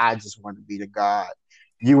 well, I just want to be the god.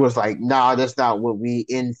 You was like, nah, that's not what we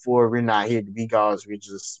in for. We're not here to be gods. We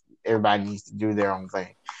just, everybody needs to do their own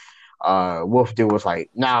thing. Wolf dude was like,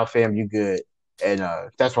 nah, fam, you good. And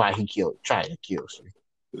that's why he tried to kill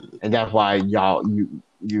you. And that's why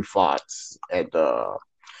you fought at the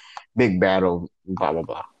big battle, blah blah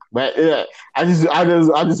blah. But I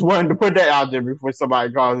just wanted to put that out there before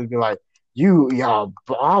somebody calls and be like, y'all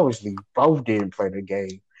obviously both didn't play the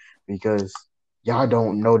game because y'all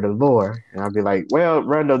don't know the lore. And I'll be like, well,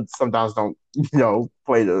 Randall sometimes don't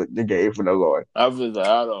play the game for the lore. I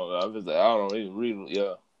don't even read.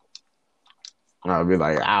 Yeah. And I'll be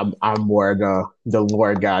like, I'm more the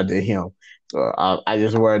lore guy than him. So I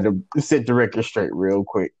just wanted to set the record straight real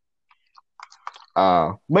quick.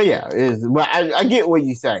 But yeah, but I get what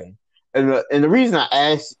you're saying, and the reason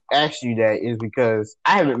I asked you that is because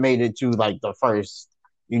I haven't made it to like the first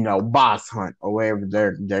boss hunt or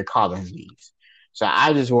whatever they're calling these. So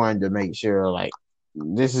I just wanted to make sure like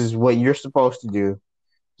this is what you're supposed to do.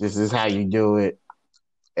 This is how you do it,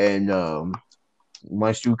 and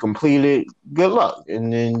once you complete it, good luck,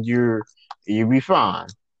 and then you'll be fine.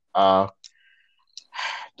 Uh,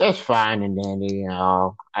 that's fine and dandy.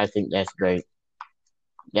 I think that's great.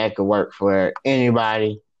 That could work for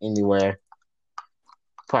anybody, anywhere,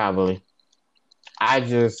 probably. I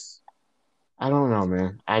don't know,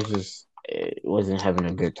 man. Wasn't having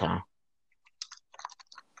a good time.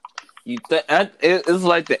 It's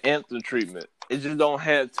like the Anthem treatment. It just don't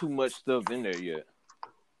have too much stuff in there yet.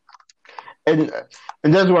 And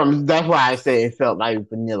that's why I say it felt like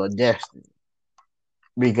Vanilla Destiny.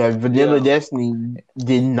 Because Vanilla Yeah. Destiny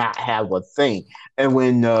did not have a thing. And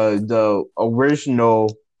when the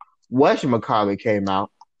original whatchamacallit came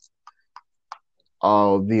out,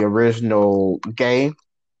 the original game,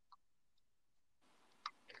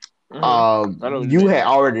 Mm-hmm. I know what you you mean. had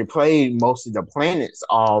already played most of the planets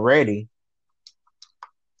already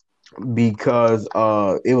because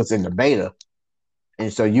it was in the beta.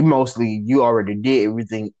 And so you already did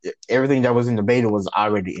everything that was in the beta was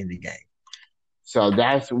already in the game. So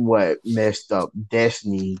that's what messed up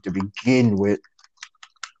Destiny to begin with.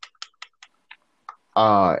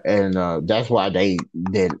 And that's why they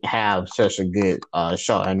didn't have such a good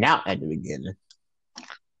showing out at the beginning.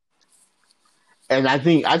 And I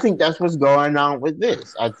think that's what's going on with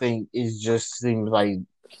this. I think it just seems like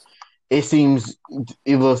it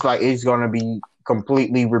looks like it's gonna be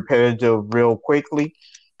completely repetitive real quickly.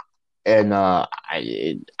 And I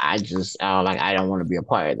don't want to be a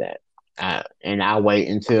part of that. And I'll wait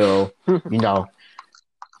until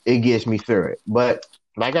it gets me through it. But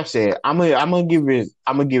like I said, I'm gonna give it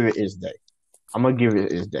its day. I'm gonna give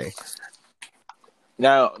it its day.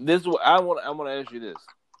 Now, this I want to ask you this.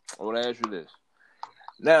 I want to ask you this.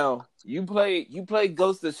 Now, you play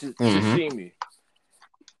Ghost of Mm-hmm. Tsushima.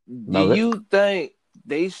 Do Love it. you think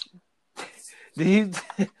they? Do you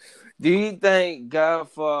do you think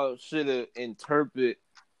Godfall should have interpreted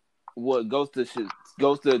what Ghost of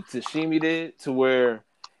Tsushima did to where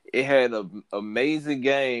it had an amazing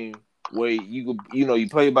game where you could you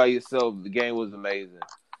play by yourself. The game was amazing,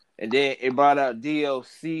 and then it brought out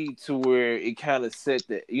DLC to where it kind of set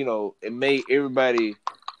the it made everybody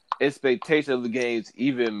expectation of the games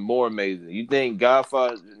even more amazing. You think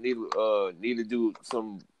Godfather need to do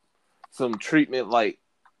some treatment like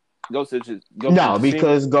Ghost of No, Tsushima?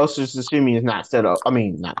 because Ghost of Tsushima is not set up. I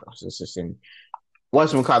mean, not Ghost of Tsushima.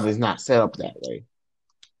 Whatchamacallit is not set up that way.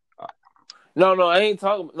 No, I ain't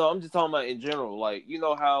talking. No, I'm just talking about in general. Like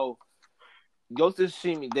how Ghost of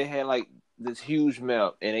Tsushima they had like this huge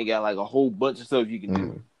map and they got like a whole bunch of stuff you can do,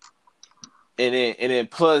 Mm-hmm. and then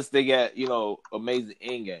plus they got amazing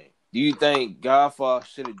end game. Do you think Godfall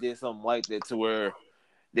should have did something like that to where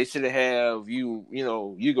they should have you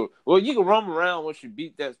can roam around once you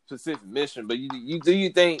beat that specific mission, but you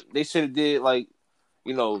think they should have did like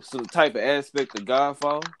some type of aspect of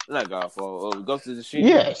Godfall, not Godfall, Ghost of Tsushima?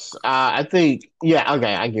 Yes, I think. Yeah,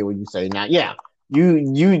 okay, I get what you say now. Yeah,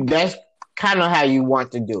 you. That's kind of how you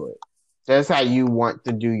want to do it. That's how you want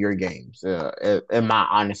to do your games, in my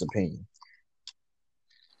honest opinion.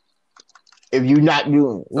 If you're not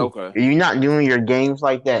doing, Okay. if you're not doing your games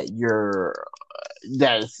like that,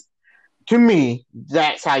 that's to me,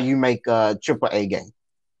 that's how you make a triple A game.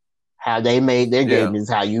 How they made their Yeah. game is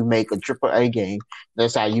how you make a triple A game.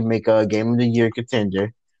 That's how you make a game of the year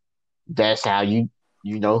contender. That's how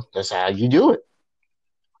that's how you do it.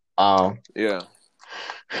 Um, Yeah.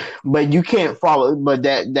 but you can't follow. But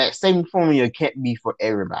that same formula can't be for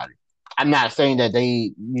everybody. I'm not saying that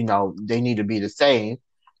they need to be the same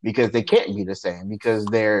because they can't be the same because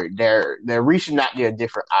they're reaching out to a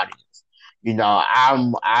different audience.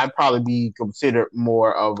 I'd probably be considered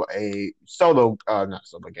more of a solo, not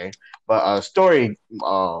solo game, but a story,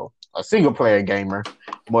 a single player gamer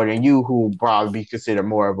more than you, who probably be considered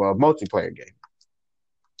more of a multiplayer game.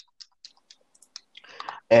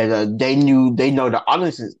 And they know the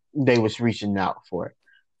audiences they was reaching out for.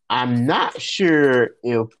 I'm not sure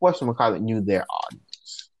if whatchamacallit knew their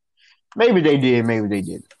audience. Maybe they did, maybe they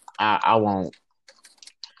didn't. I won't,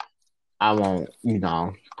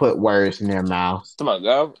 put words in their mouths. To my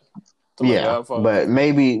God. To my Yeah, Godfather. but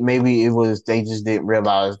maybe it was they just didn't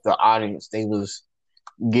realize the audience they was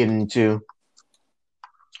getting to.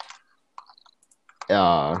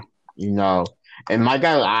 Uh, you know, and my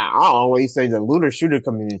guy, I always say the looter shooter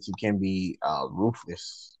community can be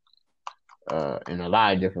ruthless. In a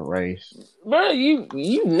lot of different ways. Bro,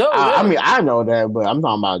 you know I that. mean, I know that, but I'm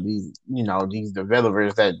talking about these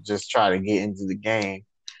developers that just try to get into the game.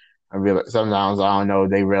 I realize sometimes I don't know.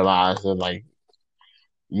 They realize that like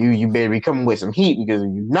you better be coming with some heat because if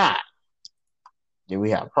you're not, then we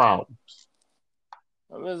have problems.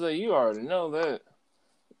 I'm gonna say you already know that.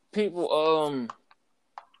 People,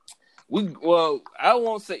 I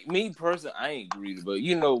won't say me personally. I ain't greedy, but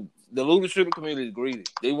the looter shooter community is greedy.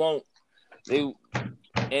 And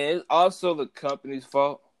it's also the company's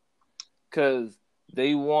fault because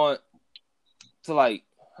they want to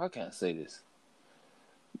how can I say this?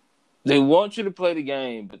 They want you to play the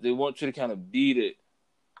game, but they want you to kind of beat it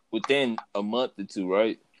within a month or two,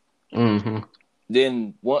 right? Mm-hmm.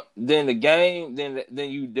 Then what? Then the game, then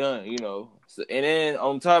you done, So, and then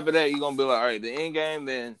on top of that, you're gonna be like, all right, the end game.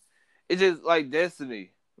 Then it's just like Destiny,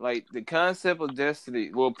 like the concept of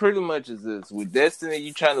Destiny. Well, pretty much is this: with Destiny,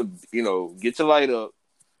 you trying to get your light up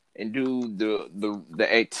and do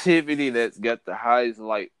the activity that's got the highest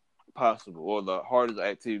light possible or the hardest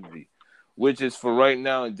activity, which is for right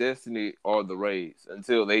now in Destiny are the raids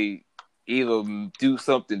until they either do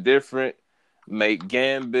something different, make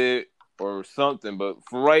Gambit or something. But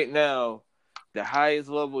for right now, the highest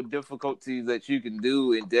level of difficulties that you can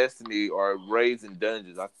do in Destiny are raids and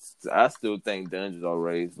dungeons. I still think dungeons are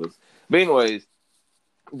raids, but anyways,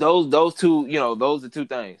 those two, those are two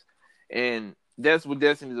things, and that's what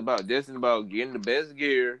Destiny's about. Destiny's about getting the best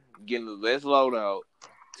gear, getting the best loadout,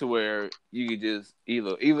 to where you could just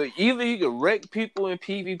either you can wreck people in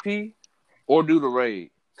PvP or do the raid.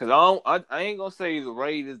 Cause I ain't gonna say the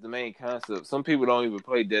raid is the main concept. Some people don't even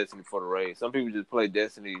play Destiny for the raid. Some people just play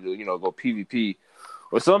Destiny to go PvP,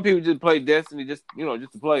 or some people just play Destiny just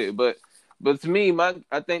just to play it. But to me,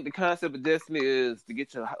 I think the concept of Destiny is to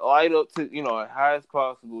get your light up to as high as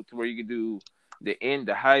possible to where you can do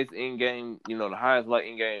the highest in game, the highest light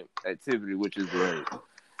in game activity, which is the raid.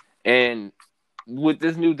 And with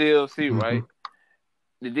this new DLC, Mm-hmm. right?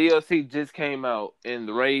 The DLC just came out, and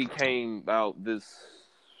the raid came out this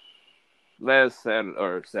last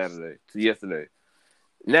Saturday to yesterday.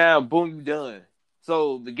 Now, boom, you done.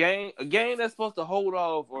 So a game that's supposed to hold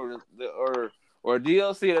off, or a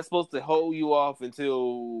DLC that's supposed to hold you off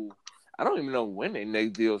until I don't even know when the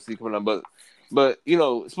next DLC coming out, but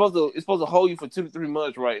it's supposed to hold you for 2 to 3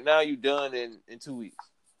 months. Right now, you done in 2 weeks,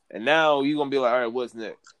 and now you're gonna be like, all right, what's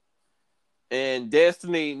next? And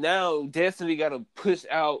Destiny got to push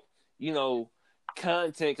out,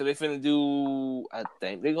 content because they finna do. I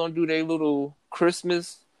think they're gonna do their little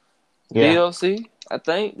Christmas Yeah. DLC. I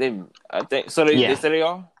think so. They Yeah. say they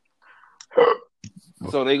are.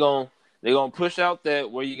 So they gonna push out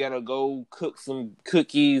that where you gotta go cook some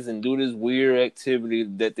cookies and do this weird activity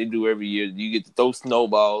that they do every year. You get to throw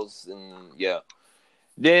snowballs and yeah.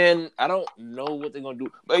 Then I don't know what they're gonna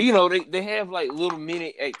do, but they have like little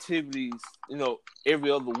mini activities,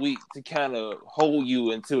 every other week to kind of hold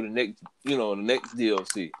you until the next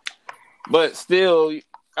DLC. But still,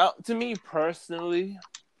 to me personally,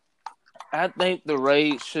 I think the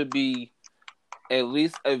raid should be at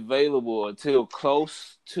least available until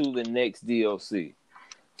close to the next DLC,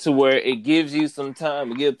 to where it gives you some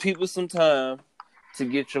time, it gives people some time to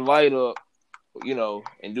get your light up,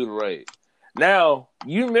 and do the raid. Now,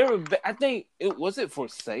 you remember, I think it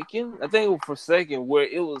Forsaken? I think it was Forsaken where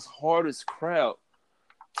it was hard as crap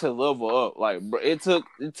to level up. Like, bro, it took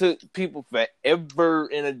people forever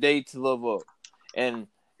in a day to level up. And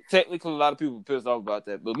technically a lot of people are pissed off about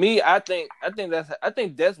that. But me, I think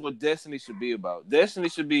that's what Destiny should be about. Destiny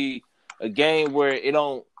should be a game where it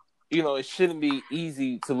don't, it shouldn't be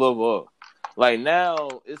easy to level up. Like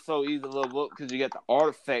now, it's so easy to level up because you got the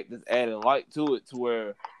artifact that's adding light to it, to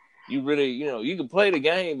where you really, you can play the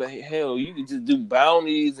game, but hell, you can just do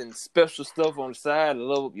bounties and special stuff on the side to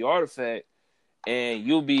level up your artifact, and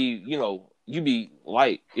you'll be, you be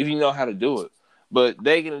light if you know how to do it. But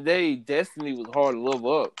back in the day, Destiny was hard to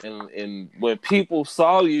level up, and when people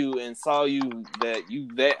saw you and saw you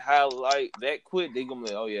that high light that quick, they gonna be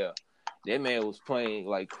like, oh yeah, that man was playing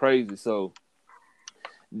like crazy. So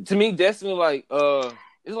to me, Destiny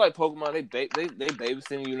it's like Pokemon. They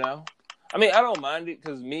babysitting you now. I mean, I don't mind it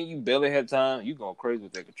because me and you barely have time. You going crazy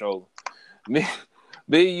with that controller. Me,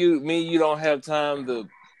 you don't have time to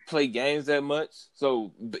play games that much.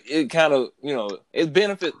 So it kind of, it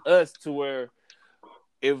benefits us to where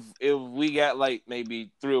if we got like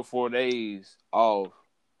maybe 3 or 4 days off,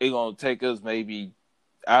 it gonna take us maybe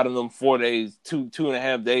out of them 4 days,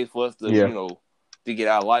 2.5 days for us to, to get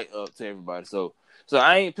our light up to everybody. So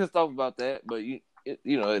I ain't pissed off about that, but it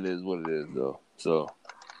is what it is though. So.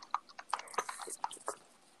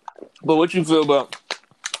 But what you feel about?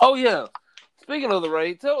 Oh yeah, speaking of the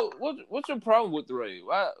raid, what's your problem with the raid?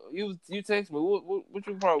 Why you text me? What's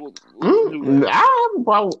your problem with? I have a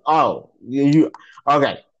problem. Oh, you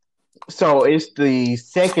okay? So it's the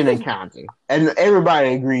second encounter, and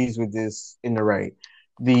everybody agrees with this in the raid.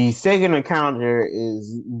 The second encounter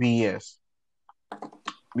is BS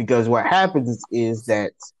because what happens is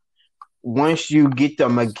that once you get the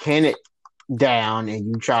mechanic down and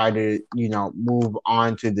you try to, move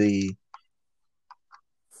on to the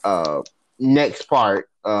next part,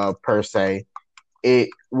 per se, it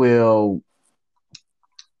will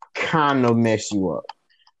kind of mess you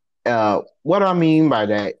up. What I mean by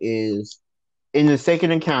that is in the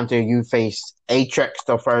second encounter, you face Atrax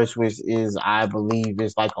the First, which is, I believe,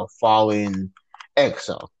 is like a fallen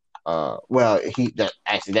Exo.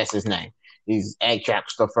 That's his name. He's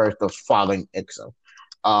Atrax the First, the fallen Exo.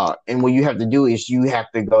 And what you have to do is you have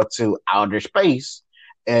to go to outer space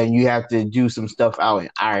and you have to do some stuff out in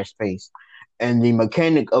outer space. And the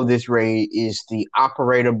mechanic of this raid is the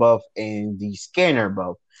operator buff and the scanner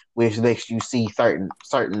buff, which lets you see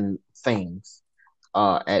certain things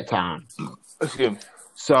at times. Excuse me.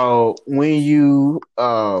 So when you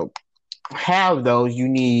have those, you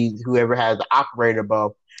need whoever has the operator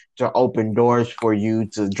buff to open doors for you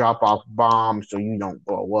to drop off bombs so you don't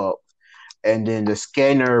blow up. And then the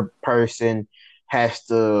scanner person has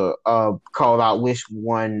to call out which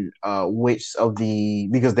of the,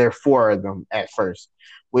 because there are 4 of them at first,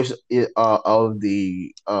 which of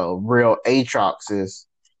the real Aatroxes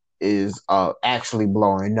is actually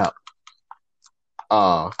blowing up.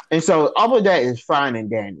 And so all of that is fine and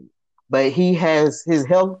dandy, but his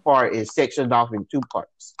health part is sectioned off in 2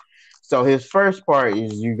 parts. So his first part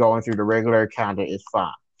is you going through the regular counter is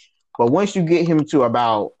fine, but once you get him to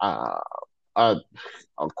about a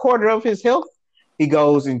quarter of his health, he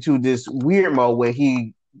goes into this weird mode where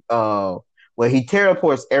he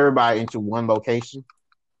teleports everybody into one location.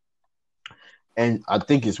 And I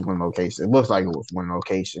think it's one location. It looks like it was one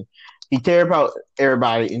location. He teleports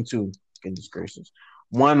everybody into, goodness gracious,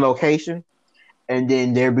 one location, and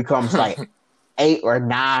then there becomes like 8 or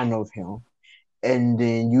 9 of him. And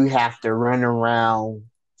then you have to run around,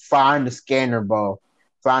 find the scanner buff,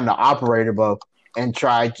 find the operator buff, and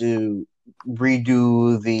try to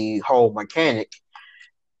redo the whole mechanic.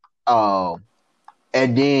 And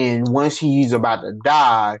then once he's about to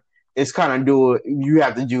die, it's kind of you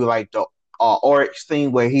have to do like the Oryx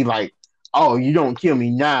thing where he like, oh, you don't kill me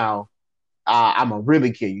now, I'm gonna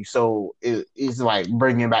really kill you. So it's like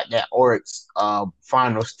bringing back that Oryx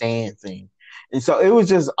final stand thing. And so it was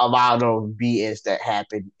just a lot of BS that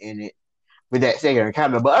happened in it with that second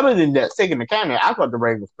encounter. But other than that second encounter, I thought the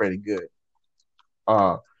raid was pretty good.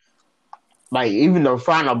 Like even the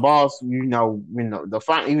final boss, to me,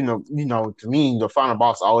 the final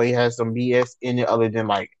boss always has some BS in it, other than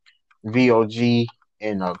like VOG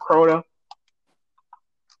and Crota.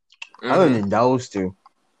 Mm-hmm. Other than those 2,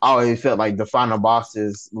 I always felt like the final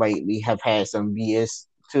bosses lately have had some BS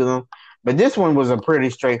to them. But this one was a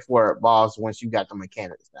pretty straightforward boss once you got the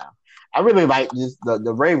mechanics down. I really like this.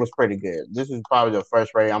 The raid was pretty good. This is probably the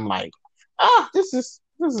first raid I'm like, this is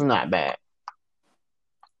not bad.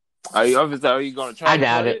 Are you going to try? I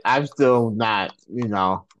doubt it. I'm still not.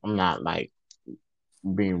 I'm not like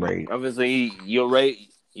being raided. Obviously, you're raiding.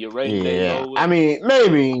 Yeah, I mean,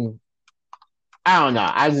 maybe. I don't know.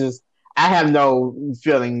 I have no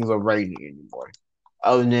feelings of raiding anymore,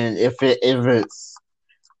 other than if it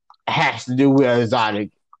has to do with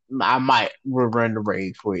exotic. I might run the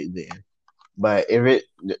raid for it then. But if it,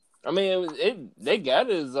 I mean, they got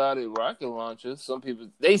an exotic rocket launcher. Some people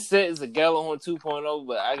they said it's a Gallahorn 2.0,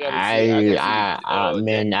 but I gotta see. I gotta see the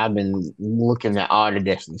man, I've been looking at all the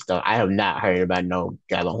Destiny stuff. I have not heard about no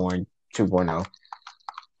Galahorn 2.0.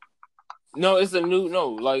 No, it's a new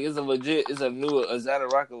like it's a legit. It's a new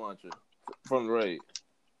exotic rocket launcher from the raid.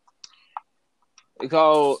 It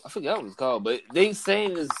called I forgot what it's called, but they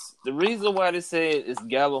saying this. The reason why they say it's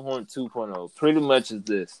Gallahorn 2.0 pretty much is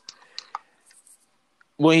this: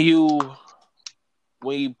 when you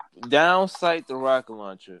down sight the rocket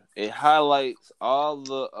launcher, it highlights all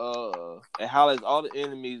the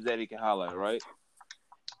enemies that it can highlight, right?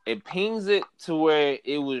 It pings it to where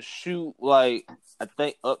it would shoot like I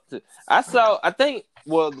think up to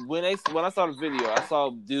when I saw the video, I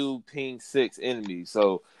saw dude ping 6 enemies.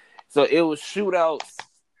 So it would shoot out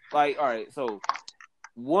like all right, so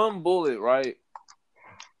one bullet, right?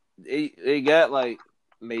 It got like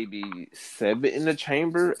maybe 7 in the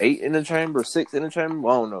chamber, 8 in the chamber, 6 in the chamber.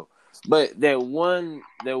 I don't know. But that one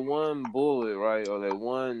bullet, right, or that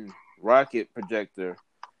one rocket projector,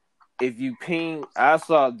 if you ping, I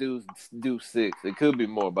saw dudes do 6. It could be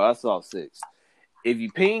more, but I saw 6. If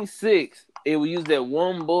you ping 6, it will use that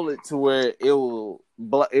one bullet to where it will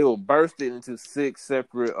burst it into 6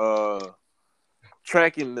 separate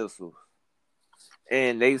tracking missiles.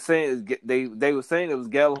 And they were saying it was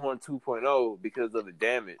Gallahorn 2.0 because of the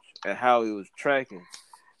damage and how it was tracking.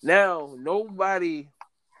 Now nobody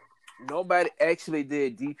actually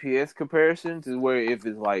did DPS comparison to where if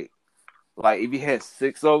it's like if you had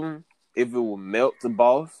 6 of them, if it would melt the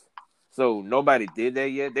boss. So nobody did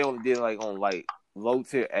that yet. They only did like on like low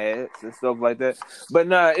tier ads and stuff like that. But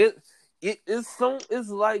nah, I'll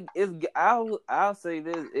say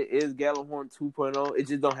this, it is Gallahorn 2.0. It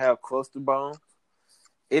just don't have cluster bombs.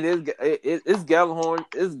 It's Gallahorn.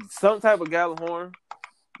 It's some type of Gallahorn,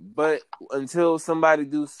 but until somebody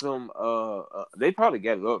do some, they probably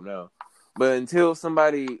got it up now. But until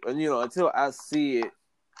I see it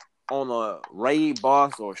on a raid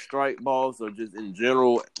boss or strike boss or just in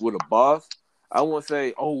general with a boss, I won't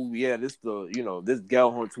say, oh yeah, this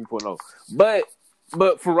Gallahorn 2.0.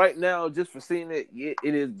 But for right now, just for seeing it,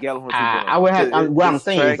 it is Gallahorn 2.0. I would have. What I'm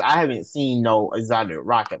saying is, I haven't seen no exotic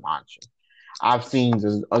rocket launcher. I've seen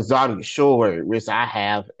the exotic sword, which I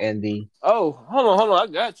have, and the. Oh, hold on, I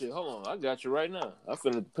got you. Hold on, I got you right now. I'm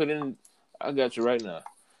finna put in. I got you right now.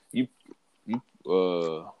 You,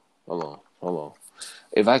 hold on.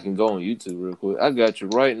 If I can go on YouTube real quick, I got you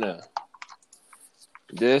right now.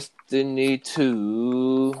 Destiny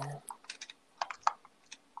 2.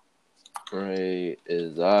 Right,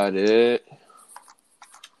 exotic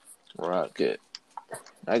rocket.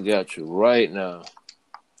 I got you right now.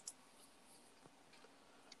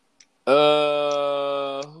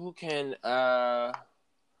 Who can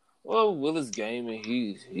well, Willis Gaming,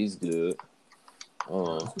 he's good.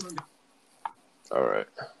 All right.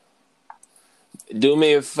 Do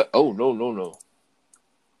me a oh no. All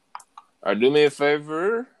right, do me a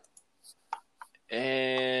favor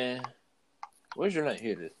and where's your name?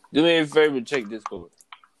 Here it is. Do me a favor, check Discord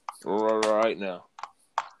right now.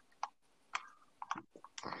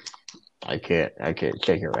 I can't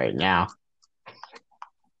check it right now.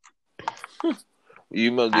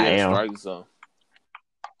 You must be on strike or something.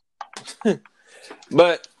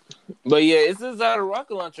 but yeah, it's inside a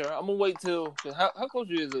rocket launcher. I'm gonna wait till how close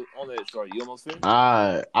you is on that strike? You almost finished?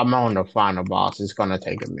 I'm on the final boss. It's gonna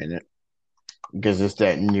take a minute because it's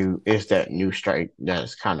that new strike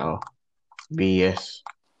that's kind of BS.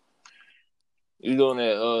 You doing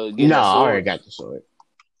that? No, I already got the sword.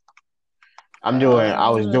 I'm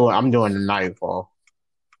doing the nightfall.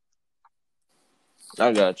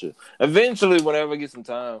 I got you. Eventually, whenever I get some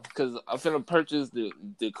time, because I'm finna purchase the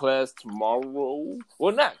class tomorrow.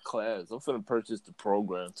 Well, not class. I'm finna purchase the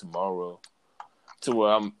program tomorrow. To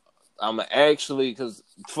where I'm actually, because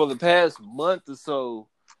for the past month or so,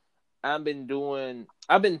 I've been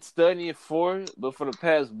studying for it, but for the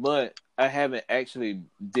past month, I haven't actually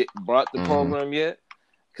brought the program yet.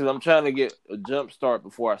 Because I'm trying to get a jump start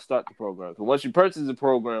before I start the program. Because once you purchase the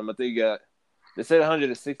program, I think they said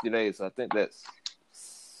 160 days, so I think that's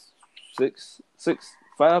 6 months.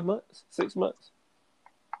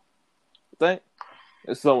 I think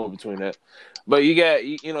it's somewhere between that. But you got,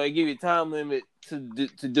 they give you a time limit to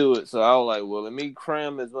do it. So I was like, well, let me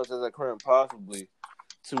cram as much as I can possibly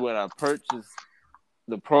to when I purchase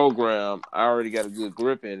the program, I already got a good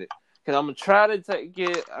grip in it. Because I'm gonna try to take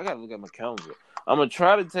it. I gotta look at my calendar. I'm gonna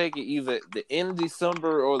try to take it either the end of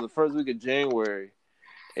December or the first week of January,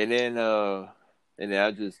 and then I'll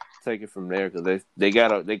just take it from there because they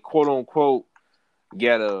quote unquote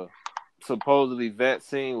got a supposedly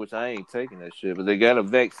vaccine, which I ain't taking that shit, but they got a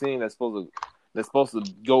vaccine that's supposed to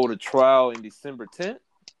go to trial in December 10th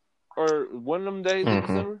or one of them days in Mm-hmm.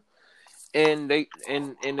 December, and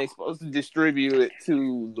they supposed to distribute it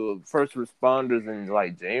to the first responders in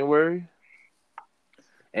like January,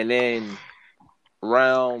 and then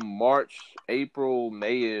around March, April,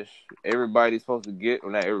 Mayish, everybody's supposed to get,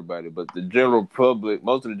 well, not everybody, but the general public,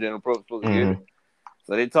 most of the general public supposed to get it. Mm-hmm.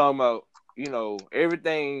 So they talking about,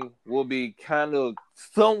 everything will be kind of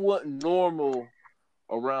somewhat normal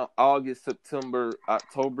around August, September,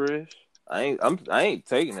 October ish. I ain't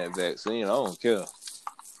taking that vaccine. I don't care.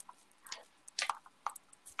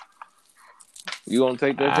 You gonna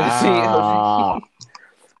take that vaccine, Uh, LG?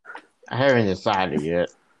 I haven't decided yet.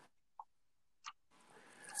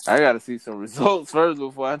 I gotta see some results first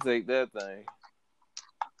before I take that thing.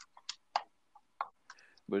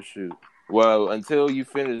 But shoot. Well, until you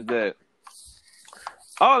finish that,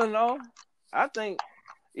 all in all, I think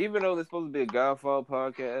even though there's supposed to be a Godfall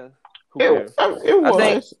podcast, who It cares? it I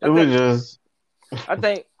think was. I It was think just. I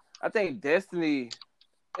think I think Destiny.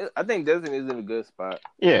 I think Destiny is in a good spot.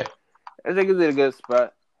 Yeah. I think it's in a good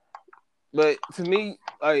spot. But to me,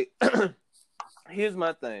 like, here's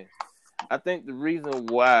my thing. I think the reason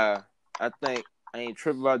why I think I ain't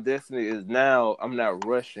tripping about Destiny is now I'm not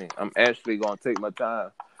rushing. I'm actually gonna take my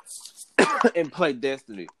time and play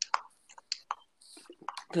Destiny.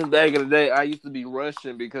 Cause back in the day, I used to be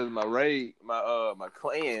rushing because my raid, my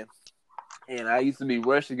clan, and I used to be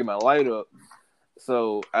rushing to get my light up,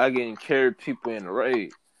 so I can carry people in the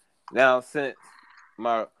raid. Now since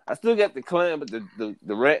I still got the clan, but the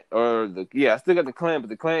rat or the yeah, I still got the clan, but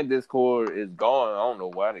the clan Discord is gone. I don't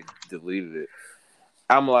know why they deleted it.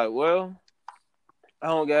 I'm like, well, I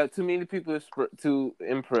don't got too many people to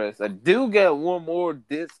impress. I do got one more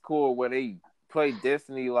Discord where they play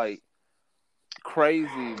Destiny like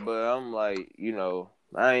crazy, but I'm like,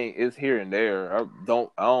 I ain't. It's here and there. I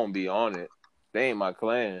don't be on it. They ain't my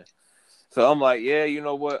clan, so I'm like, yeah, you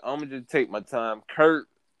know what? I'm gonna just take my time. Kurt,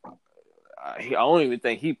 I don't even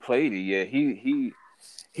think he played it yet.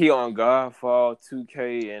 He on Godfall,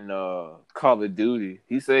 2K, and Call of Duty.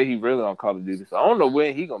 He said he really on Call of Duty, so I don't know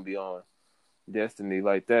when he gonna be on Destiny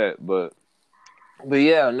like that, but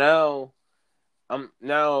yeah, now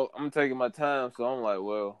I'm taking my time, so I'm like,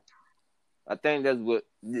 well, I think that's what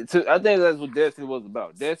Destiny was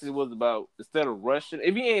about. Destiny was about instead of rushing.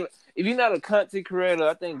 If you're not a content creator,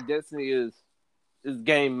 I think Destiny is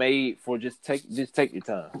game made for just take your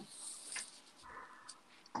time.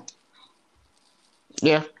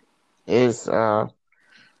 Yeah. It's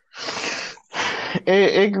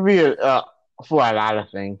it could be for a lot of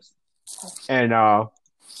things, and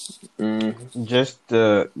Mm-hmm. just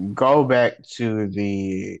to go back to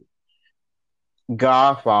the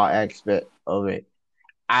Godfall aspect of it,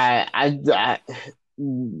 I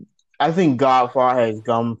think Godfall has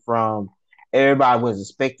come from everybody was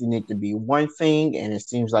expecting it to be one thing, and it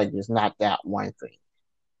seems like it's not that one thing.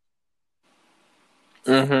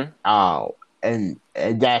 Mm-hmm. Uh, and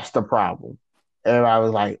that's the problem. Everybody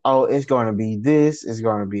was like, "Oh, it's going to be this. It's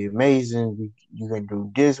going to be amazing. You can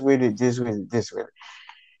do this with it, this with it, this with it."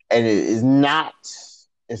 And it is not.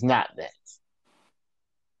 It's not that.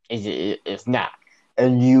 It's not.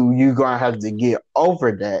 And you're gonna have to get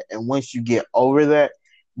over that. And once you get over that,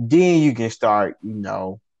 then you can start,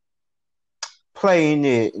 playing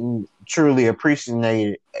it and truly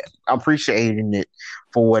appreciating it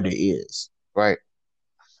for what it is, right?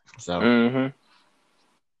 So, Mm-hmm.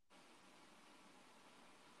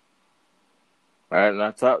 All right,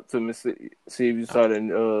 now talk to me. See if you saw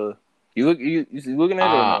that. You looking at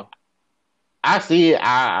it or uh, no? I see it.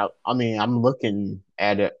 I mean, I'm looking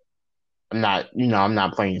at it. I'm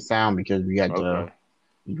not playing sound because Okay.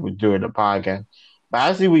 we're doing the podcast. But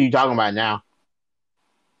I see what you're talking about now.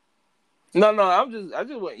 No, I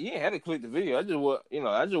just want you ain't had to click the video. I just want you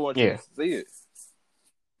to Yeah. see it.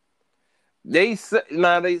 They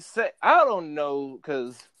say I don't know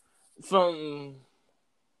because from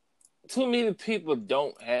too many people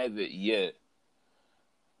don't have it yet.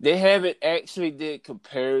 They haven't actually did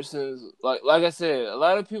comparisons. Like I said, a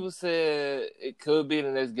lot of people said it could be the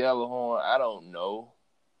next Gallahorn. I don't know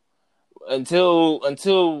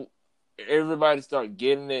until everybody start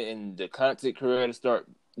getting it and the content creators start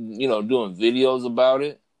doing videos about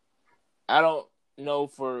it. I don't know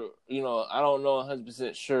I don't know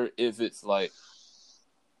 100% sure if it's like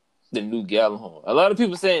the new Gallahorn. A lot of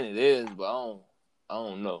people saying it is, but I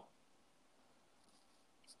don't know.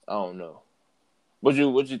 I don't know. What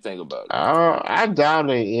you think about it? I doubt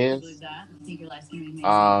it is.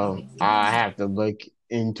 I have to look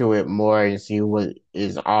into it more and see what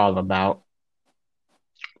it's all about.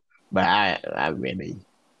 But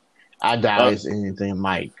I doubt Uh, it's anything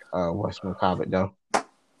like what's call it though.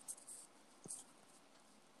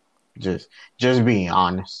 Just just being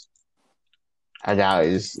honest. I doubt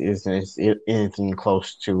it's anything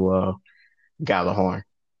close to Gallahorn.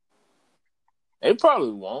 they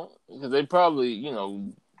probably won't because they probably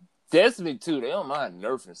Destiny 2, they don't mind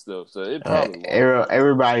nerfing stuff, so it probably won't.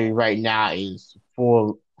 Everybody right now is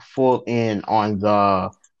full in on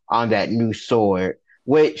that new sword,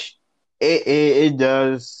 which it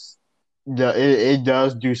does it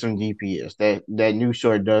does do some DPS. That new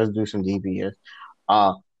sword does do some DPS.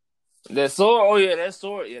 Uh, That sword, oh yeah, that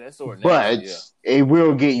sword nasty, but yeah. it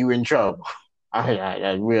will get you in trouble.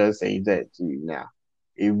 I will say that to you now.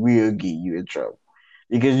 It will get you in trouble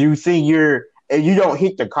because you think you're if you don't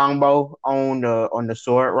hit the combo on the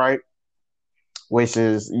sword right, which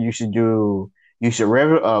is you should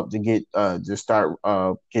rev it up to get to start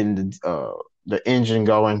getting the engine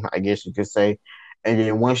going, I guess you could say, and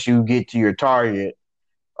then once you get to your target,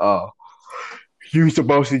 uh, you're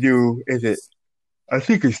supposed to do is it I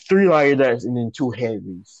think it's three light attacks and then two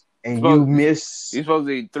heavies, You're and you supposed miss you're supposed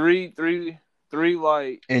to eat three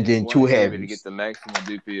light and and then one two heavy to get heavies. the maximum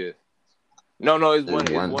DPS. No, it's Is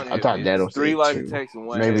it's one. one I heavy. thought that It's was three it light too. attacks and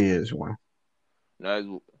one Maybe heavy. it is one.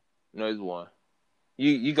 No, it's one.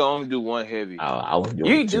 You can only do one heavy. I was You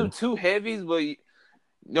doing can do two. two heavies, but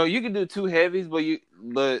no, you can do two heavies, but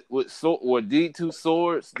with D2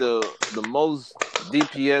 swords, the most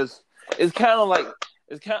DPS. It's kind of like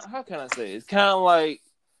how can I say? It's kind of like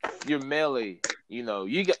your melee.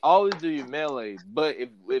 You can always do your melee, but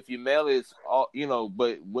if your melee is all,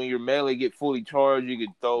 but when your melee get fully charged, you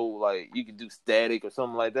could throw you could do static or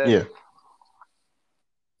something like that. Yeah.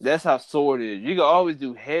 That's how sword is. You can always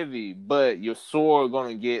do heavy, but your sword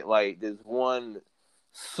gonna get like this one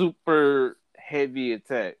super heavy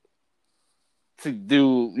attack to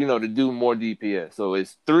do more DPS. So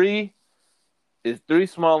it's three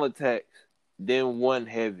small attacks, then one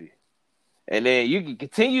heavy. And then you can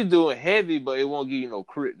continue doing heavy, but it won't give you no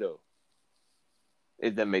crit though.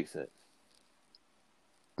 If that makes sense.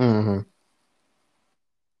 Mm-hmm.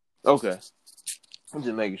 Okay. I'm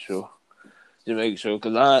just making sure. Just making sure,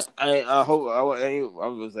 cause I hope I was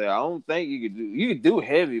gonna say I don't think you could do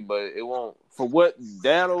heavy, but it won't for what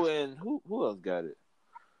Datto and who else got it?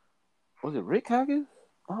 Was it Rick Hawkins?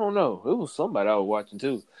 I don't know. It was somebody I was watching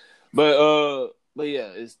too, but yeah,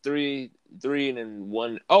 it's three and then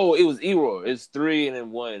one. Oh, it was Eror. It's three and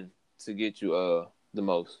then one to get you the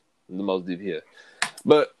most DPS.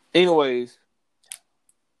 But anyways,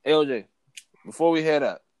 LJ, before we head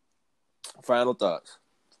out, final thoughts.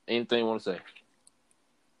 Anything you want to say?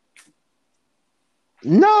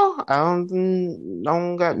 No, I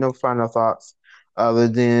don't got no final thoughts other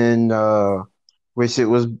than wish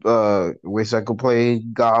I could play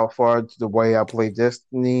Godfall the way I play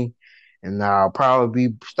Destiny, and I'll probably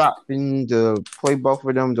be stopping to play both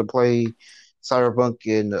of them to play Cyberpunk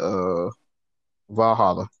and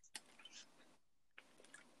Valhalla.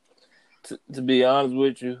 To be honest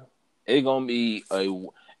with you, it's gonna be I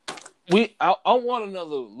want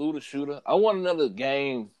another looter shooter. I want another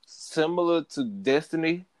game similar to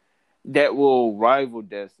Destiny that will rival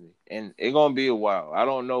Destiny, and it's gonna be a while. I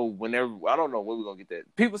don't know when we're gonna get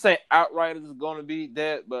that. People say Outriders is gonna be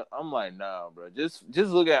that, but I'm like, nah, bro. Just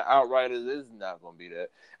look at Outriders. It's not gonna be that.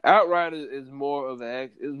 Outriders is more of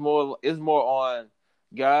it's more on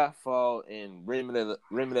Godfall and Remnant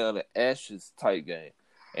of the Ashes type game.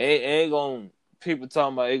 Ain't gonna people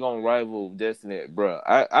talking about it gonna rival Destiny, bro.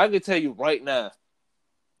 I can tell you right now,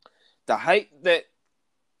 the hype that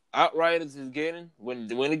Outriders is getting when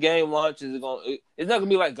the game launches, it's not gonna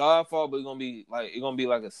be like Godfall, but it's gonna be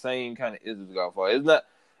like a same kind of is as Godfall.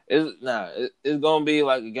 It's gonna be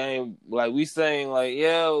like a game like we saying like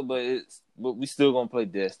yeah, but we still gonna play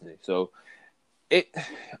Destiny. So it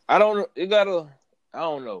I don't know. I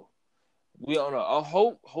don't know. We don't know. I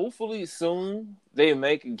hopefully soon they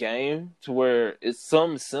make a game to where it's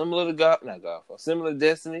something similar to not Godfall, similar to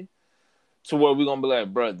Destiny, to where we're gonna be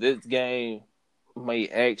like, bro, this game may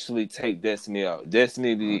actually take Destiny out.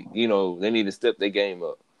 Destiny, they need to step their game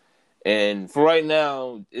up. And for right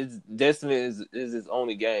now, it's Destiny is its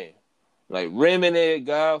only game. Like Remnant,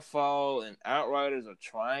 Godfall, and Outriders are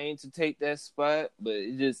trying to take that spot, but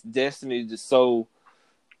Destiny is just so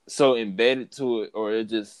embedded to it, or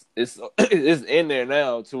it's in there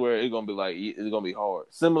now to where it's gonna be hard.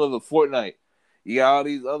 Similar to Fortnite, you got all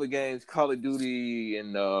these other games, Call of Duty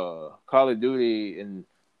and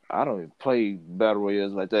I don't even play battle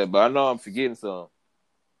royales like that, but I know I'm forgetting some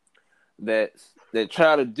that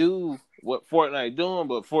try to do what Fortnite doing,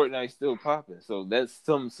 but Fortnite's still popping. So that's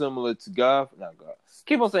something similar to not God.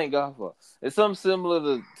 Keep on saying Godfall. It's something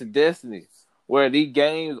similar to Destiny, where these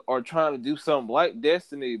games are trying to do something like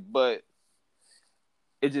Destiny, but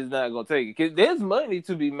it's just not gonna take it. Cause there's money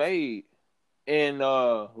to be made in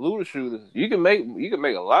looter shooters. You can make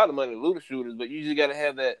a lot of money in looter shooters, but you just gotta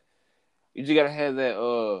have that. You just gotta have that.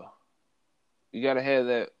 You gotta have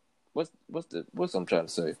that. What's I'm trying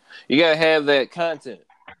to say? You gotta have that content.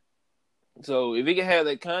 So if you can have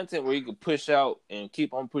that content where you can push out and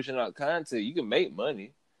keep on pushing out content, you can make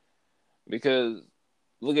money. Because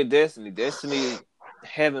look at Destiny. Destiny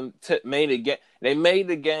haven't made a game. They made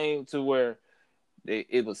the game to where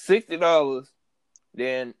it was $60.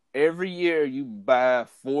 Then every year you buy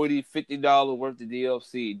 $40-$50 worth of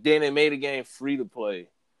DLC. Then they made the game free to play,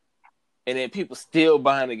 and then people still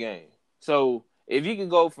buying the game. So if you can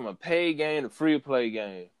go from a paid game to free to play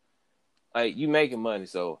game, like you making money.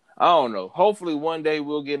 So I don't know. Hopefully one day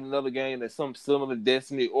we'll get another game that's something similar to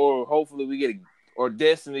Destiny, or hopefully we get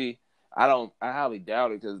Destiny. I highly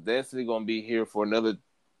doubt it, because Destiny gonna be here for another.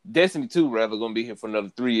 Destiny 2 rather gonna be here for another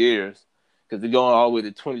 3 years, because they're going all the way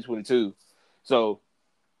to 2022. So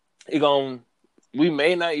we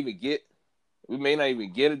may not even get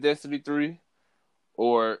a Destiny 3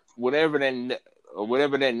 or whatever that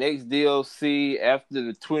next DLC after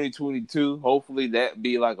the 2022. Hopefully that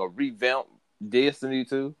be like a revamped Destiny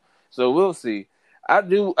 2. So we'll see. I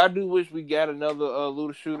do wish we got another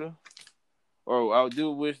looter shooter, or I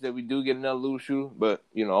do wish that we do get another looter shooter, but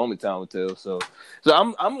only time will tell. So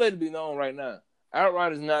I'm letting it be known right now.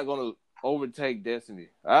 Outright is not gonna overtake Destiny.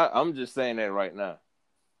 I'm just saying that right now.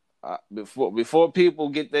 Before people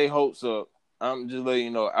get their hopes up, I'm just letting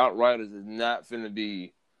you know, Outriders is not finna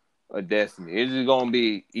be a Destiny. It's just gonna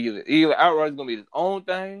be either Outriders gonna be its own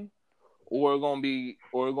thing, or it's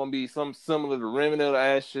gonna be something similar to Remnant of the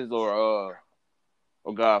Ashes or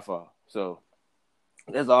Godfall. So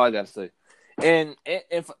that's all I gotta say. And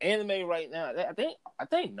for anime right now, I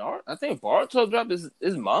think Boruto dropped his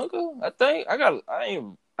manga.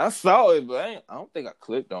 I saw it, but I don't think I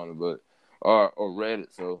clicked on it, but or read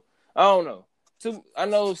it. So I don't know. I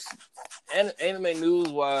know anime news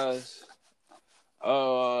wise,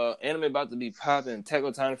 anime about to be popping. Attack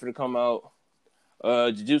on Titan for to come out.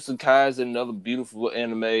 Jujutsu Kaisen, another beautiful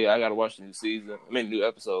anime. I gotta watch the new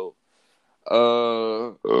episode.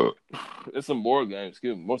 There's some more games.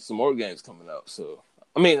 Some more games coming out. So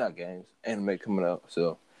not games, anime coming out.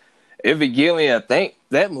 So Evangelion, I think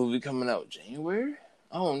that movie coming out January.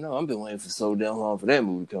 I don't know. I've been waiting for so damn long for that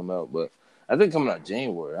movie to come out, but I think coming out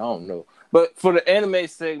January. I don't know. But for the anime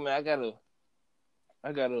segment, I gotta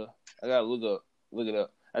look it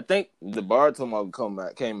up. I think the Boruto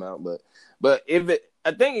manga came out, but I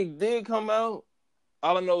think it did come out.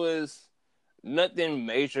 All I know is nothing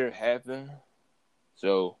major happened.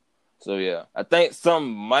 So yeah, I think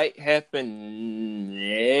something might happen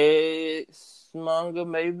next manga,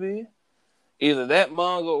 maybe. Either that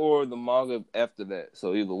manga or the manga after that.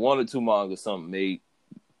 So either one or two mangas, something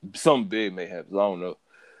big may happen. I don't know.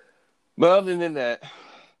 But other than that,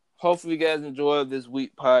 hopefully you guys enjoyed this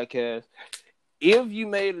week podcast. If you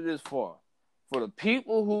made it this far, for the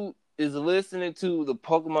people who is listening to the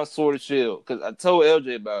Pokemon Sword and Shield, because I told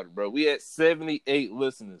LJ about it, bro. We had 78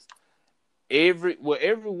 listeners. Every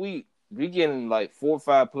week we getting like 4 or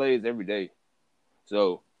 5 plays every day.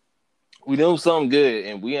 So we doing something good,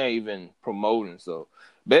 and we ain't even promoting. So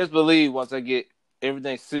best believe once I get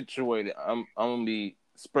everything situated, I'm gonna be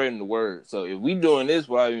spreading the word. So if we doing this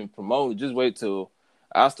without even promoting, just wait till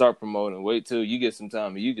I start promoting. Wait till you get some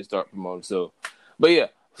time and you can start promoting. So, but yeah.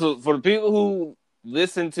 So for the people who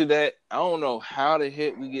listen to that, I don't know how the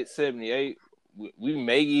heck we get 78. We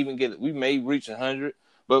may reach 100.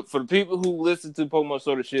 But for the people who listen to Pokemon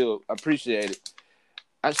Sword and Shield, I appreciate it.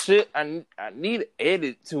 I need to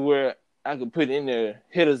edit to where I can put in there,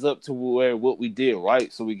 hit us up to where what we did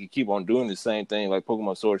right, so we can keep on doing the same thing like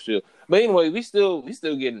Pokemon Sword and Shield. But anyway, we still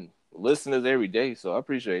getting listeners every day, so I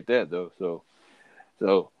appreciate that though.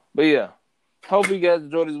 But yeah, hope you guys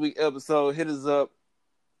enjoyed this week episode. Hit us up.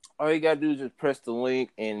 All you gotta do is just press the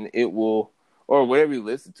link, and it will, or whatever you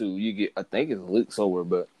listen to, you get. I think it's a link somewhere,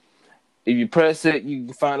 but if you press it, you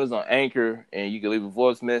can find us on Anchor, and you can leave a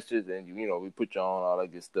voice message, and we put you on all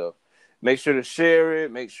that good stuff. Make sure to share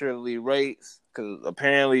it. Make sure to leave rates, because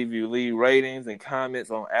apparently, if you leave ratings and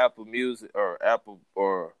comments on Apple Music or Apple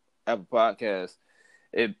Podcasts,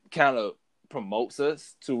 it kind of promotes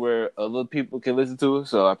us to where other people can listen to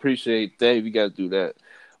us. So I appreciate that if you guys do that.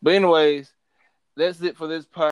 But anyways, that's it for this podcast.